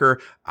Skywalker.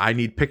 I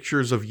need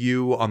pictures of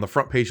you on the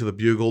front page of the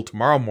Bugle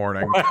tomorrow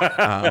morning.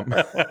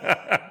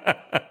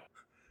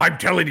 I'm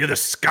telling you, the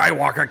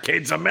Skywalker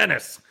kid's a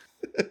menace.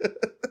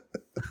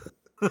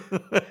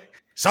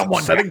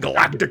 Someone setting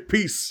galactic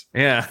peace.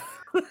 Yeah.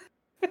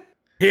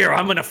 Here,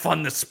 I'm gonna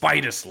fund the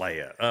Spider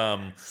Slayer.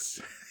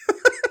 Let's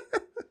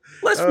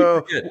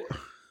forget.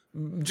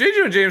 J.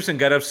 Jonah Jameson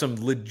got up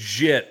some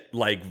legit,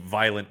 like,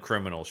 violent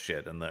criminal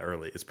shit in the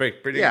early. It's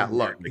pretty. Yeah,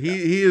 look,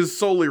 he is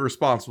solely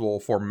responsible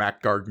for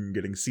Mac Gargan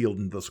getting sealed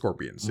into the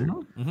Scorpion suit.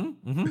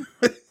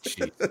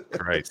 Jesus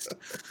Christ.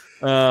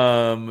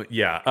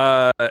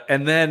 Yeah.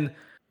 And then,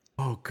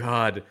 oh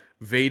God.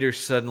 Vader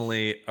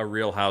suddenly a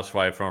Real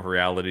Housewife from a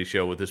reality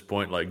show with this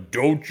point like,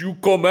 don't you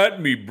come at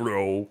me,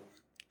 bro.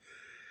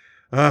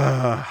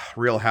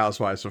 Real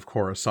Housewives of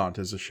Coruscant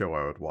is a show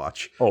I would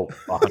watch. Oh,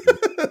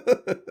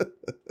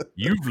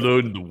 you've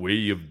learned the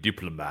way of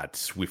diplomat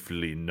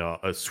swiftly,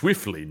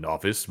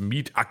 novice.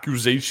 Meet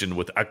accusation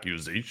with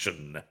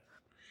accusation.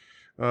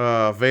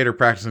 Vader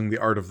practicing the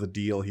art of the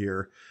deal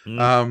here.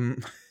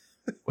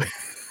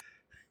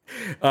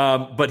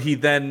 But he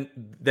then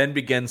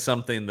begins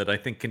something that I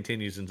think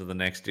continues into the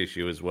next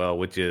issue as well,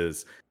 which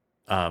is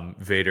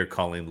Vader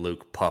calling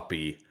Luke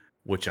puppy,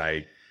 which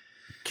I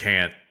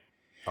can't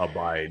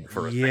abide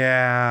for a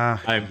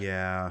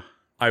second.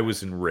 I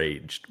was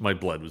enraged. My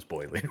blood was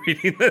boiling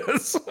reading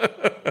this.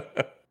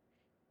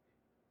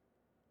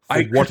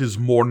 What is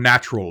more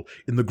natural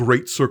in the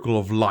great circle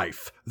of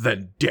life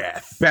than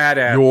death?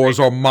 Badass. Yours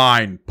or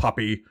mine,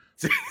 puppy.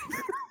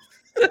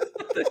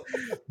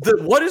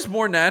 What is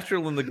more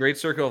natural in the great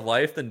circle of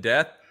life than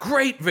death?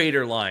 Great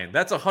Vader line.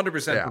 That's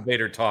 100% for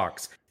Vader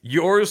talks.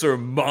 Yours or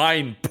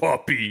mine,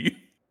 puppy.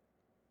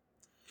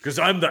 Because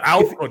I'm the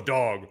alpha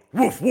dog.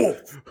 Woof,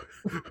 woof.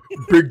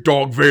 Big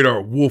dog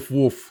Vader. Woof,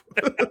 woof.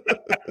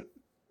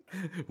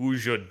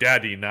 Who's your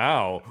daddy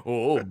now?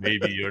 Oh,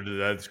 maybe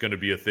that's going to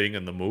be a thing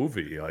in the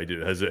movie.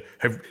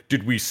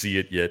 Did we see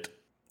it yet?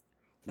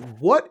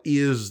 What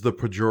is the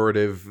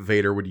pejorative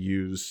Vader would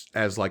use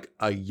as like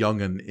a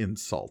young'un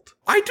insult?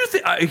 I do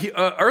think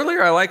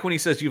earlier I like when he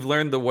says you've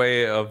learned the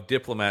way of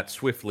diplomat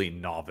swiftly,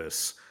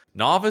 novice.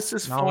 Novice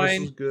is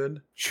fine. Is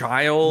good.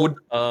 Child.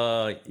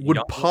 Would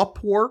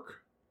pup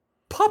work?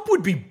 Pup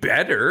would be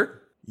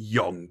better.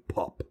 Young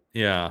pup.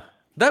 Yeah,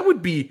 that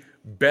would be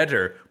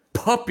better.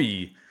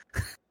 Puppy.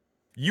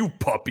 You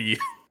puppy.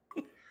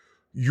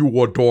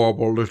 You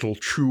adorable little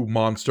chew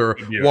monster.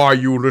 Yeah. Why,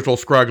 you little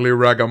scraggly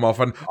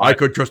ragamuffin. I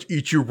could just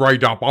eat you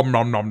right up. Nom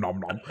nom nom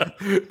nom.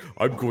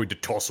 I'm going to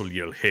tousle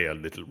your hair,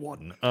 little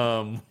one.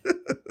 Come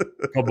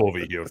over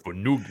here for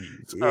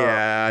noogies.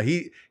 Yeah,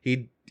 he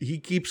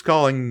keeps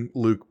calling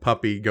Luke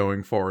puppy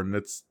going forward, and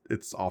it's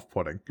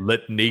off-putting.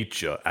 Let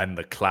nature and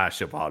the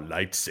clash of our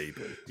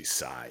lightsabers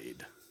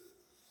decide.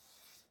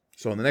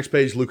 So on the next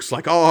page, Luke's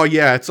like, oh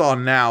yeah, it's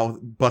on now.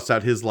 Busts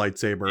out his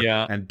lightsaber.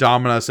 Yeah. And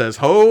Domina says,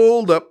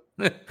 hold up.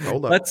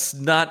 Let's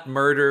not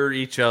murder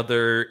each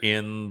other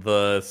in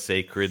the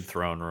sacred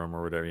throne room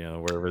or whatever,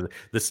 wherever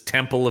this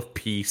temple of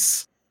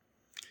peace.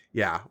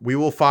 Yeah, we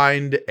will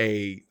find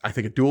I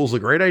think a duel's a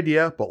great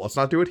idea, but let's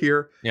not do it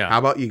here. Yeah. How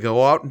about you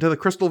go out into the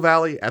Crystal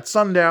Valley at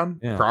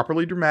sundown,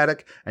 properly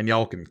dramatic, and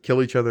y'all can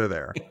kill each other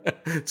there.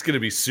 It's going to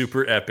be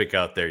super epic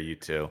out there, you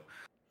two.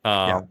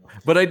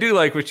 But I do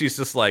like what she's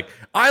just like,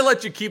 I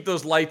let you keep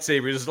those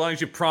lightsabers as long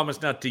as you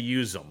promise not to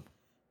use them.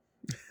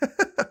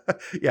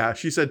 Yeah,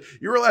 she said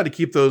you were allowed to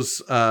keep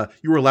those.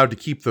 You were allowed to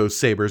keep those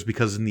sabers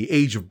because in the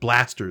age of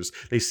blasters,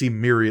 they seem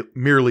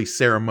merely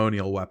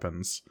ceremonial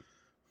weapons.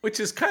 Which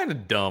is kind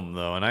of dumb,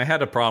 though, and I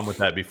had a problem with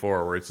that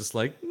before, where it's just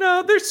like,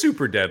 no, they're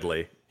super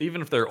deadly,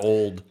 even if they're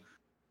old.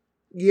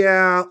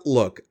 Yeah,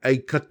 look, a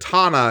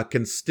katana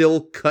can still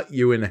cut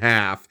you in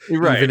half,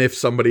 even if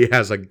somebody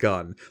has a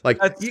gun. Like,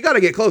 you got to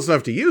get close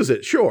enough to use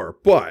it, sure,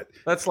 but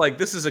that's like,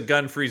 this is a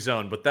gun-free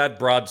zone, but that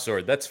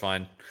broadsword, that's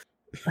fine.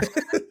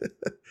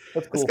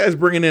 That's cool. This guy's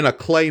bringing in a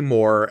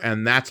claymore,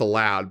 and that's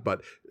allowed,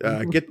 but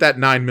get that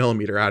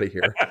 9mm out of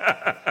here.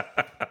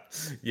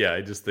 Yeah,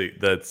 I just think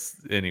that's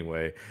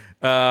anyway.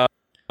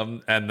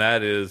 And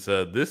that is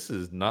this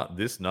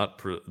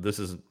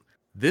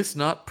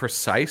not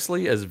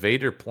precisely as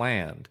Vader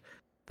planned.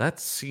 That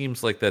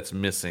seems like that's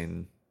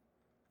missing.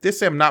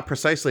 This am not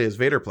precisely as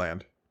Vader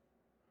planned.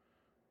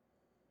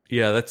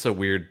 Yeah, that's a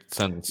weird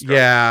sentence.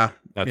 Yeah.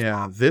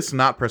 This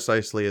not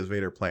precisely as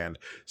Vader planned.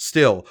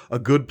 Still, a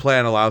good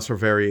plan allows for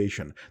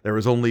variation. There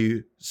is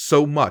only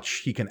so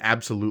much he can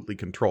absolutely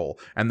control,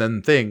 and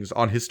then things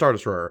on his Star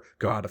Destroyer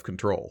go out of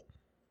control.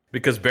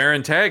 Because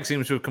Baron Tagg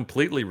seems to have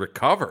completely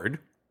recovered.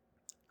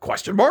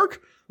 Question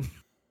mark?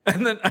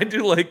 And then I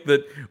do like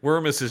that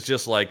Wormus is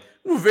just like,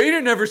 well,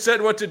 Vader never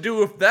said what to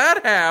do if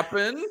that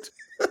happened.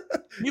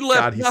 He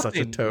left God, he's nothing.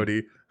 such a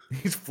toady.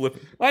 He's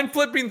flipping. I'm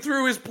flipping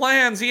through his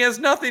plans. He has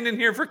nothing in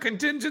here for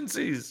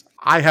contingencies.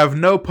 I have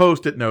no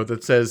post-it note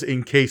that says,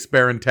 in case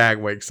Baron Tag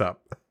wakes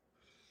up.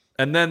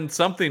 And then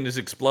something is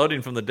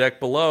exploding from the deck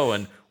below.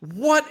 And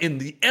what in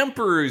the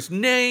Emperor's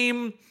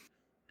name?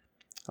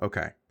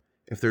 Okay.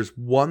 If there's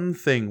one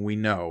thing we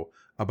know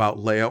about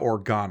Leia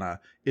Organa,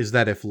 is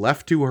that if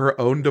left to her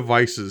own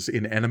devices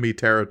in enemy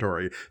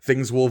territory,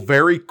 things will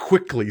very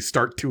quickly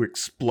start to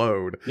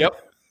explode. Yep.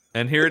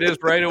 And here it is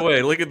right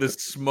away. Look at this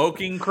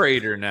smoking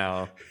crater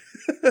now.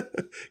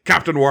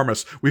 Captain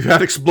Warmus, we've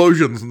had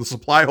explosions in the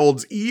supply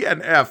holds E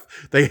and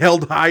F. They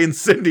held high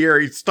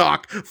incendiary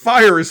stock.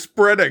 Fire is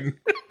spreading.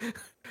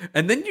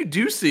 And then you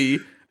do see,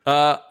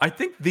 I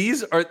think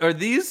these are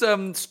these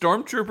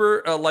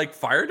stormtrooper like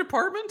fire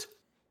department?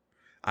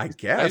 I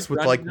guess,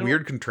 with like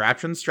weird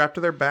contraptions strapped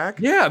to their back.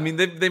 Yeah, I mean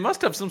they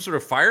must have some sort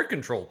of fire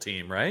control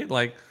team, right?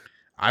 Like,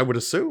 I would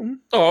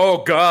assume.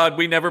 Oh God,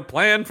 we never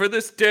planned for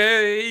this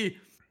day.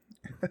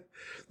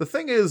 The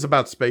thing is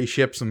about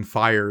spaceships and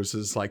fires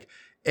is like,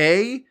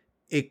 I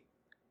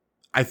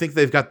think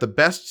they've got the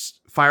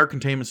best fire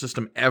containment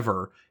system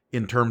ever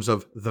in terms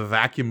of the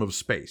vacuum of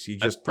space. You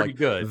just like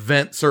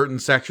vent certain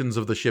sections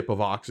of the ship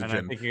of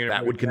oxygen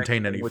that would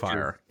contain any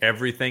fire.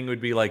 Everything would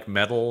be like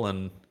metal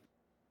and...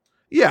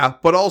 Yeah,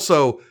 but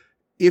also,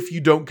 if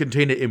you don't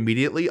contain it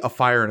immediately, a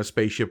fire in a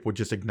spaceship would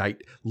just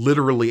ignite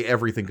literally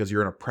everything because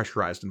you're in a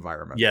pressurized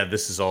environment. Yeah,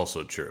 this is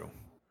also true.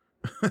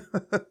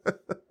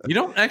 You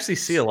don't actually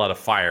see a lot of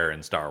fire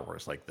in Star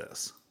Wars like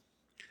this.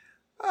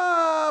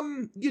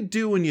 You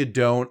do and you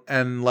don't.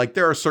 And like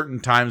there are certain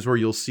times where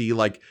you'll see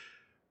like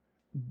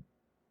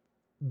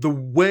the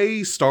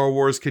way Star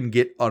Wars can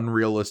get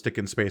unrealistic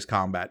in space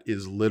combat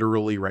is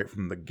literally right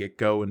from the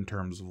get-go in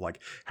terms of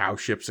like how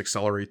ships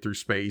accelerate through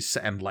space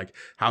and like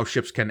how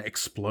ships can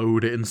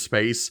explode in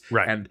space.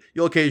 Right. And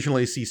you'll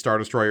occasionally see Star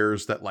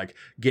Destroyers that like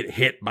get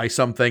hit by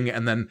something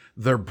and then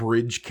their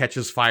bridge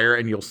catches fire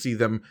and you'll see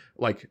them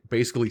like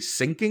basically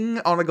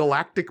sinking on a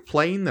galactic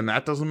plane. And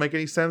that doesn't make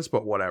any sense,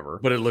 but whatever.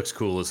 But it looks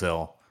cool as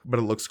hell.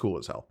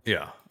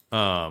 Yeah.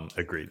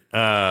 Agreed.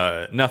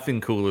 Nothing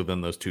cooler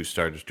than those two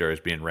Star Destroyers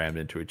being rammed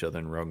into each other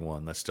in Rogue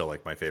One. That's still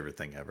like my favorite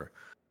thing ever.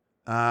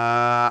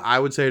 I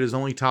would say it is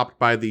only topped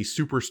by the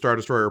Super Star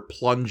Destroyer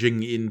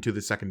plunging into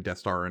the second Death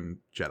Star in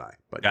Jedi.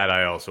 But that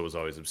I also was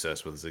always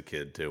obsessed with as a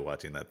kid too,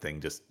 watching that thing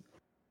just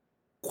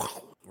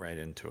right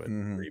into it.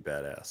 Pretty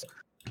badass.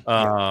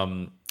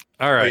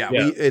 All right.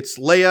 It's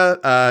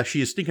Leia.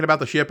 She is thinking about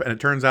the ship, and it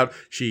turns out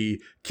she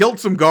killed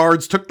some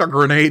guards, took their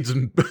grenades,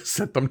 and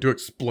set them to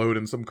explode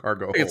in some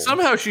cargo hold.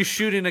 Somehow she's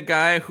shooting a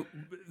guy who...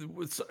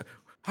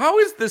 How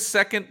is the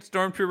second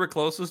stormtrooper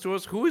closest to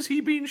us? Who is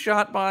he being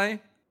shot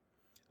by?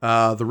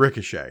 The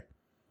Ricochet.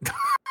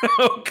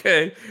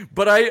 Okay.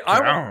 But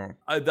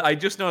I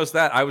just noticed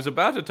that. I was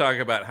about to talk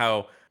about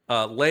how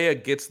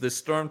Leia gets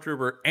this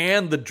stormtrooper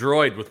and the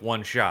droid with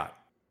one shot.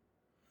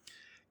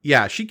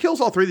 Yeah, she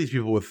kills all three of these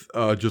people with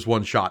just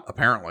one shot,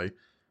 apparently.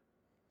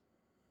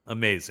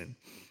 Amazing.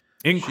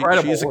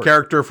 Incredible. She's a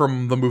character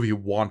from the movie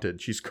Wanted.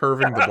 She's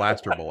curving the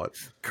blaster bullet.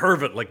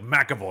 Curve it like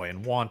McAvoy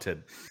in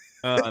Wanted.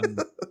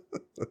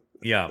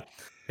 Yeah.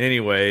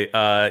 Anyway,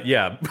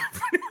 yeah.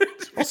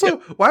 Also,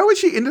 why would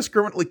she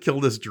indiscriminately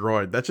kill this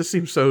droid? That just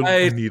seems so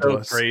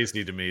needless. So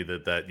crazy to me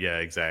that yeah,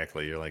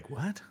 exactly. You're like,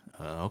 what?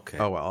 Okay.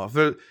 Oh,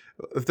 well.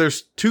 If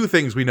there's two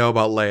things we know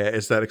about Leia,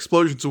 is that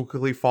explosions will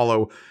quickly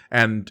follow,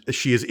 and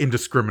she is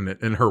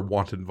indiscriminate in her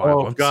wanton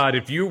violence. Oh, God.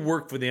 If you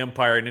work for the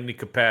Empire in any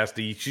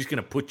capacity, she's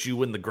going to put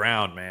you in the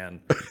ground,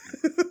 man.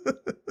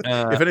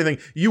 If anything,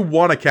 you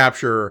want to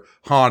capture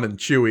Han and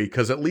Chewie,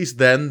 because at least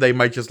then they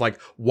might just like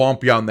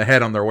whomp you on the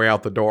head on their way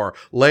out the door.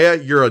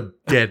 Leia, you're a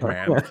dead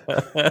man.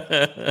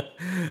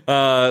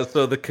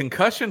 So the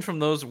concussion from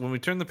those, when we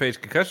turn the page,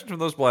 concussion from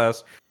those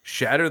blasts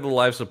shatter the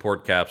life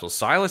support capsule.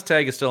 Silas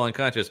Tagg is still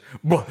unconscious.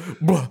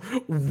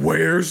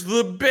 Where's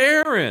the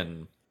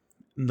Baron?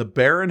 And the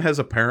Baron has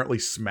apparently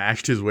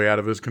smashed his way out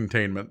of his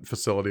containment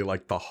facility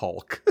like the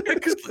Hulk.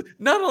 Because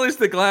not only is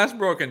the glass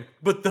broken,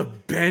 but the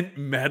bent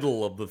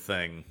metal of the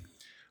thing.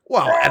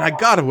 Well, and I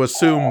got to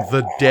assume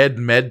the dead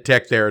med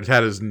tech there has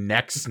had his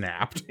neck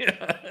snapped.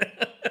 Yeah.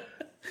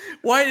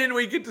 Why didn't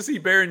we get to see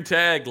Baron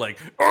Tagg like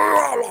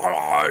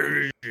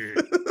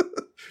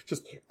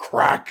just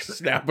crack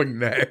snapping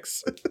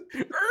necks?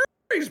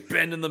 He's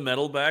bending the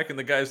metal back and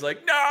the guy's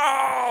like,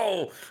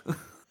 no.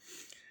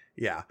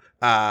 Yeah.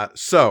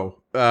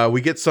 So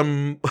we get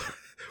some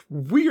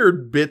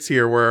weird bits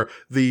here where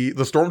the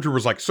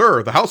stormtrooper's like,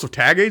 sir, the House of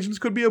Tag agents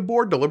could be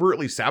aboard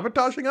deliberately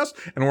sabotaging us.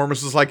 And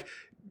Wormus is like,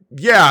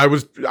 yeah,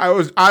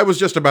 I was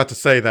just about to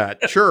say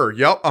that. Sure.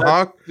 Yep.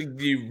 How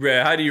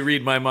do you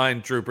read my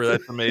mind, Trooper?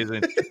 That's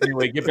amazing.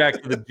 Anyway, get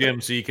back to the gym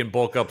so you can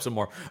bulk up some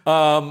more.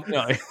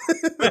 No.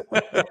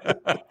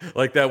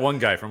 Like that one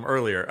guy from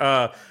earlier.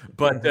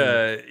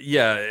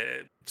 Yeah.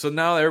 So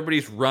now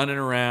everybody's running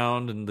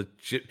around and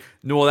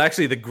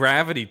actually the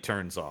gravity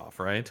turns off,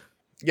 right?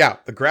 Yeah,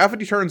 the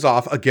gravity turns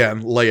off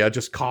again. Leia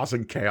just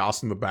causing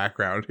chaos in the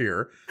background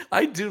here.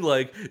 I do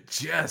like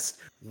just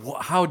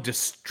how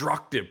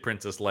destructive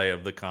Princess Leia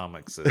of the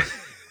comics is.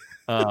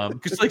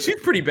 Because like she's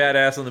pretty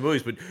badass in the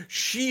movies, but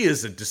she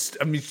is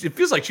I mean, it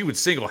feels like she would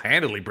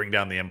single-handedly bring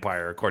down the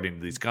Empire according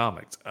to these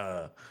comics.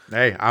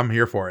 Hey, I'm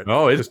here for it.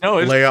 It's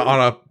Leia on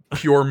a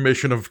pure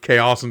mission of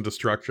chaos and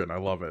destruction. I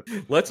love it.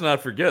 Let's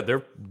not forget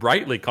they're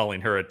rightly calling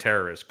her a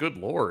terrorist. Good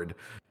lord.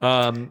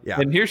 And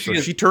here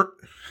she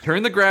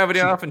turned the gravity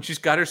off, and she's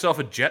got herself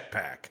a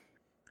jetpack.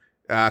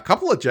 A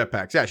couple of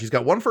jetpacks. Yeah, she's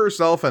got one for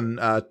herself and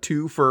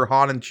two for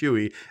Han and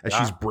Chewie as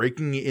she's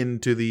breaking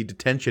into the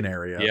detention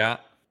area. Yeah.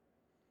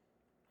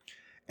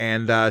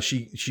 And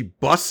she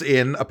busts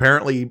in,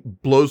 apparently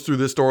blows through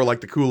this door like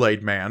the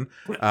Kool-Aid Man.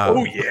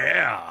 Oh,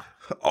 yeah.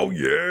 Oh,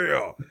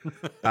 yeah.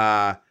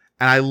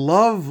 And I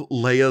love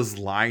Leia's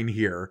line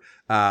here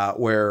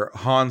where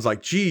Han's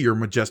like, gee, your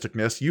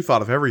majesticness, you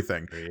thought of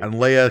everything. Yeah. And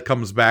Leia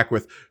comes back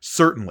with,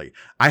 certainly.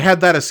 I had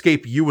that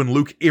escape you and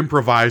Luke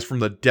improvised from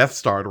the Death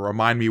Star to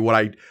remind me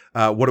what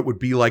it would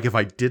be like if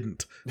I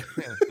didn't.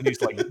 And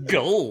he's like,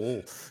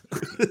 go.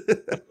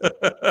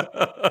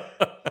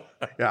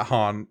 Yeah,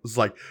 Han is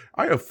like,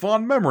 I have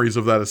fond memories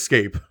of that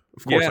escape.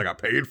 Of course, I got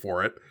paid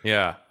for it.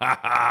 Yeah.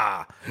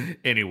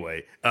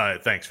 Anyway,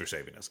 thanks for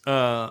saving us.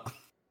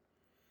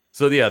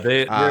 So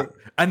yeah,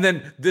 and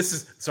then this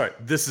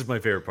is my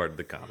favorite part of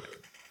the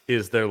comic,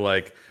 is they're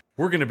like,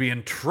 we're going to be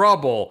in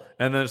trouble.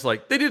 And then it's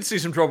like, they did see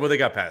some trouble, but they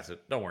got past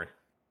it. Don't worry.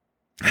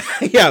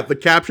 Yeah, the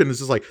caption is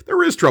just like,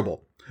 there is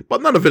trouble,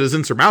 but none of it is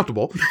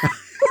insurmountable.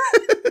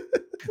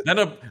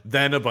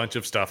 Then a bunch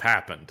of stuff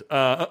happened.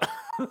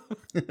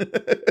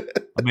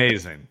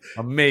 Amazing.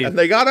 And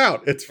they got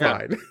out. It's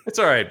fine. It's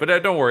all right, but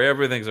don't worry.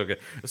 Everything's okay.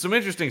 Some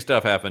interesting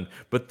stuff happened,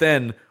 but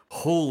then,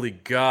 holy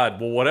God,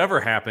 well,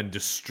 whatever happened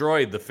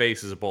destroyed the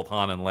faces of both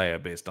Han and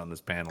Leia based on this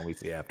panel we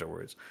see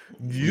afterwards.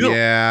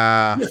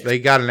 Yeah, they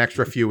got an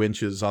extra few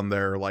inches on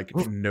their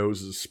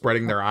noses,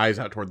 spreading their eyes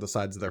out toward the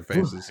sides of their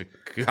faces.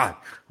 God, I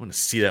want to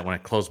see that when I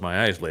close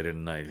my eyes later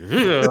tonight.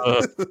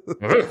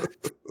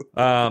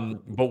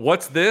 But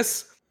what's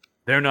this?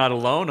 They're not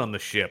alone on the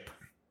ship.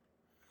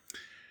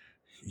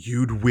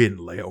 You'd win,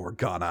 Leia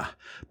Organa,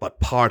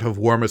 but part of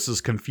Wormus's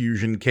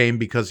confusion came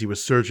because he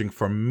was searching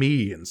for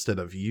me instead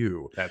of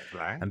you. That's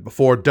right. And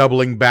before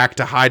doubling back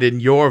to hide in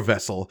your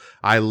vessel,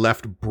 I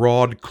left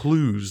broad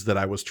clues that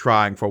I was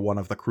trying for one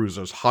of the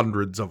cruiser's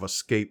hundreds of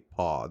escape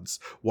pods.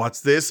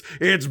 What's this?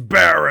 It's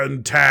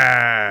Baron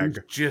Tag!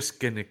 You're just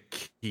gonna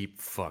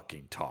keep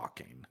fucking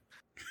talking.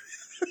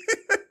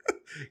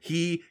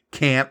 He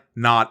can't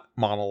not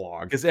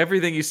monologue. Because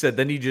everything you said,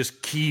 then he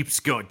just keeps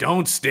going.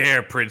 Don't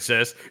stare,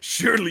 princess.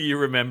 Surely you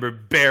remember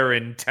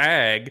Baron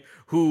Tag,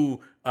 who,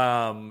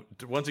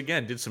 once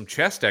again, did some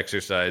chest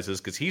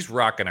exercises because he's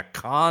rocking a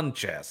con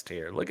chest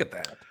here. Look at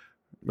that.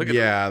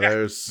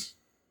 There's...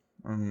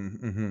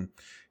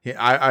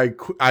 I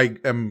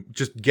am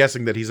just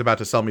guessing that he's about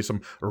to sell me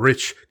some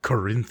rich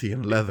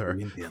Corinthian leather.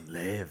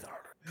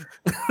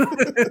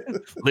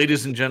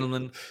 Ladies and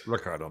gentlemen,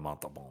 Ricardo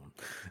Montalban.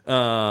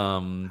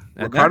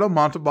 Ricardo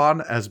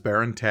Montalban as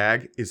Baron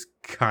Tag is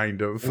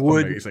kind of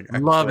amazing. Actually.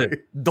 Love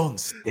it. Don't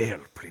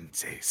stare,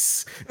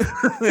 princess.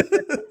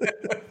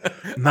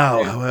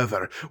 Now,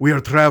 however, we are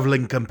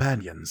traveling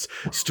companions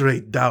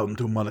straight down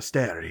to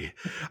monastery.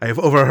 I have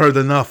overheard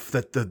enough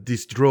that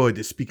this droid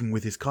is speaking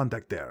with his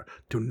contact there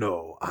to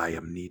know I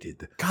am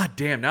needed. God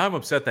damn, now I'm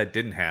upset that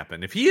didn't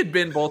happen. If he had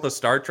been both a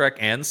Star Trek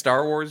and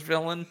Star Wars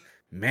villain,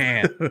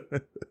 man.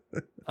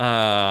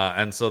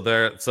 And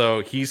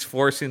so he's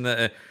forcing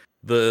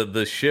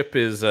the ship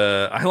is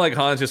I like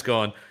Han's just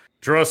going,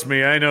 trust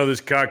me, I know this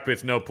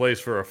cockpit's no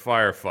place for a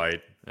firefight.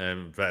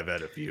 And I've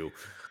had a few.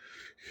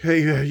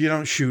 Hey, you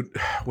don't shoot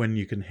when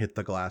you can hit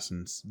the glass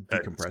and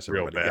decompress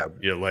real everybody. Bad.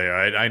 Yeah,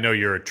 Leia, I know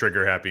you're a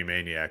trigger happy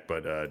maniac,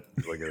 but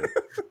look at it.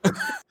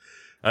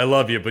 I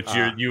love you, but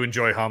you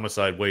enjoy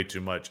homicide way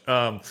too much.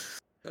 But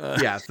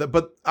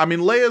I mean,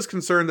 Leia's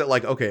concerned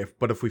that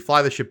but if we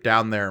fly the ship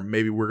down there,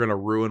 maybe we're going to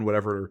ruin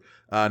whatever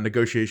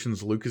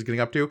negotiations Luke is getting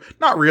up to,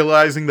 not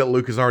realizing that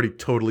Luke has already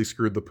totally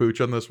screwed the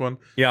pooch on this one.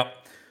 Yep.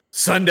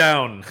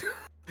 Sundown.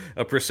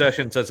 A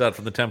procession sets out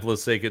from the Temple of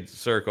the Sacred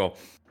Circle,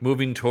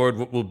 moving toward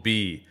what will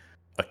be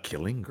a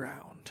killing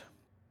ground.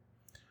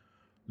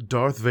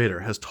 Darth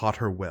Vader has taught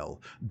her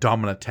well,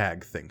 Domina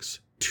Tag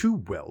thinks.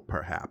 Too well,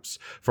 perhaps,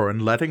 for in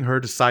letting her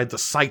decide the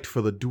site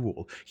for the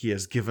duel, he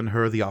has given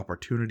her the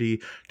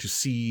opportunity to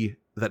see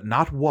that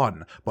not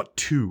one, but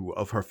two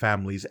of her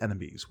family's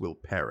enemies will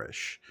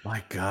perish.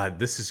 My God,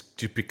 this has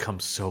just become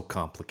so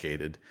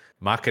complicated.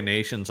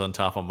 Machinations on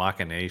top of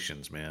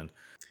machinations, man.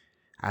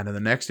 And in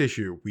the next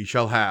issue, we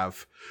shall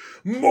have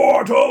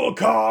Mortal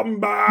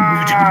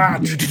Kombat!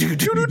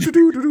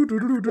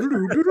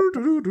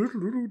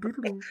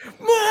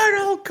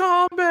 Mortal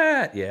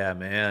Kombat! Yeah,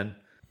 man.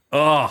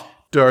 Oh,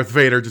 Darth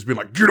Vader just being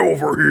like, get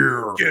over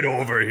here! Get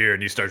over here!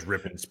 And he starts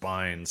ripping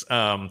spines.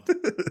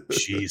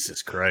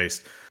 Jesus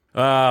Christ.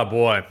 Ah,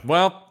 boy.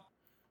 Well,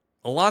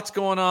 a lot's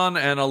going on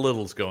and a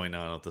little's going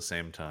on at the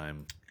same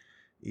time.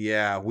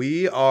 Yeah,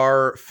 we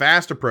are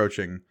fast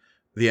approaching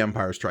The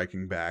Empire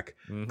Striking Back.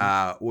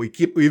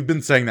 We've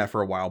been saying that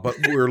for a while, but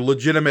we're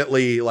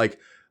legitimately like,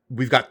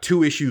 we've got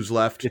 2 issues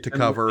left to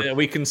cover.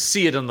 We can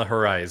see it on the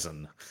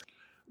horizon.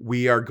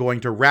 We are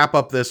going to wrap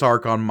up this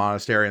arc on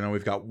Monastery, and then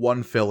we've got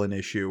 1 fill-in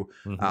issue.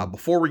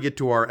 Before we get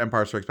to our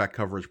Empire Strikes Back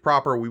coverage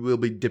proper, we will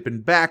be dipping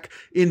back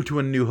into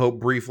A New Hope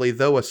briefly,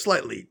 though a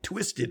slightly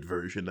twisted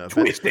version of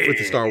it with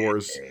the Star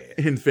Wars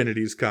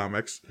Infinities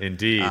comics.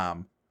 Indeed.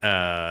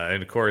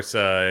 And of course,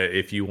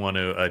 if you want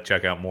to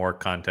check out more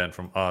content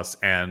from us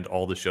and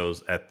all the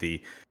shows at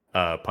the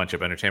Punch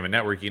Up Entertainment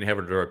Network, you can head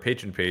over to our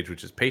Patreon page,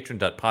 which is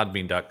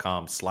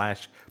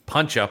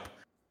patron.podbean.com/punchup.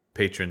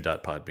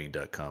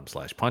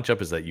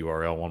 Patreon.podbean.com/punchup is that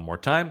URL one more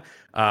time.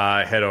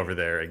 Head over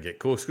there and get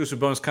cool exclusive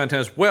bonus content,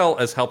 as well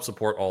as help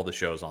support all the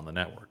shows on the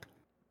network.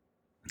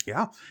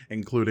 Yeah,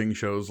 including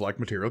shows like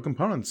Material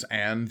Components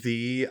and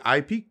the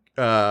IP.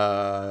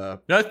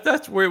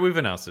 That's where we've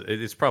announced it.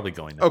 It's probably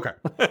going now. Okay.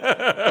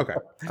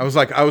 I was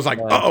like,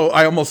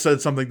 I almost said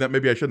something that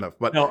maybe I shouldn't have.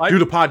 But due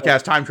to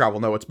podcast time travel,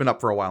 no, it's been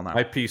up for a while now.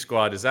 IP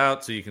Squad is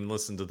out, so you can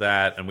listen to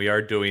that. And we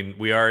already.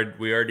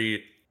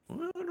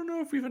 Well, I don't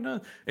know if we've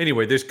announced.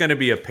 Anyway, there's going to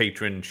be a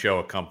patron show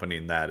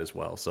accompanying that as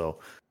well. So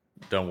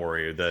don't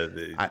worry.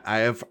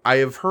 I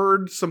have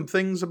heard some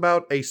things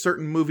about a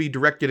certain movie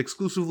directed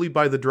exclusively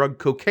by the drug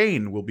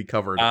cocaine will be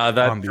covered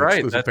on the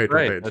exclusive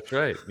Patreon page. That's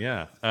right.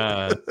 Yeah.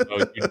 So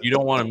you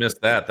don't want to miss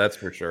that. That's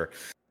for sure.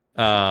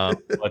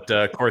 But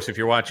of course, if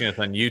you're watching us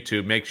on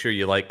YouTube, make sure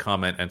you like,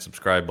 comment, and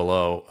subscribe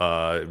below.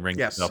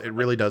 Yes, it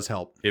really does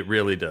help. It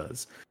really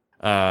does.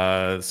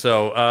 But is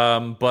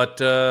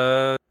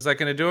that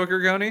going to do it,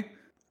 Gorgoni?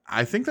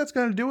 I think that's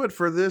going to do it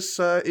for this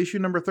issue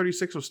number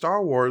 36 of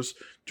Star Wars.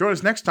 Join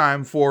us next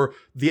time for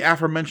the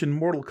aforementioned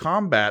Mortal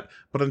Kombat.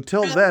 But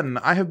until then,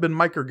 I have been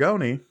Mike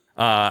Gorgoni.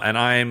 And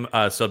I'm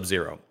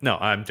Sub-Zero. No,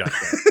 I'm John.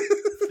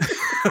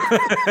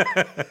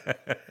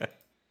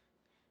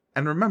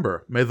 And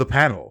remember, may the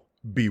panel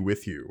be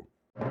with you.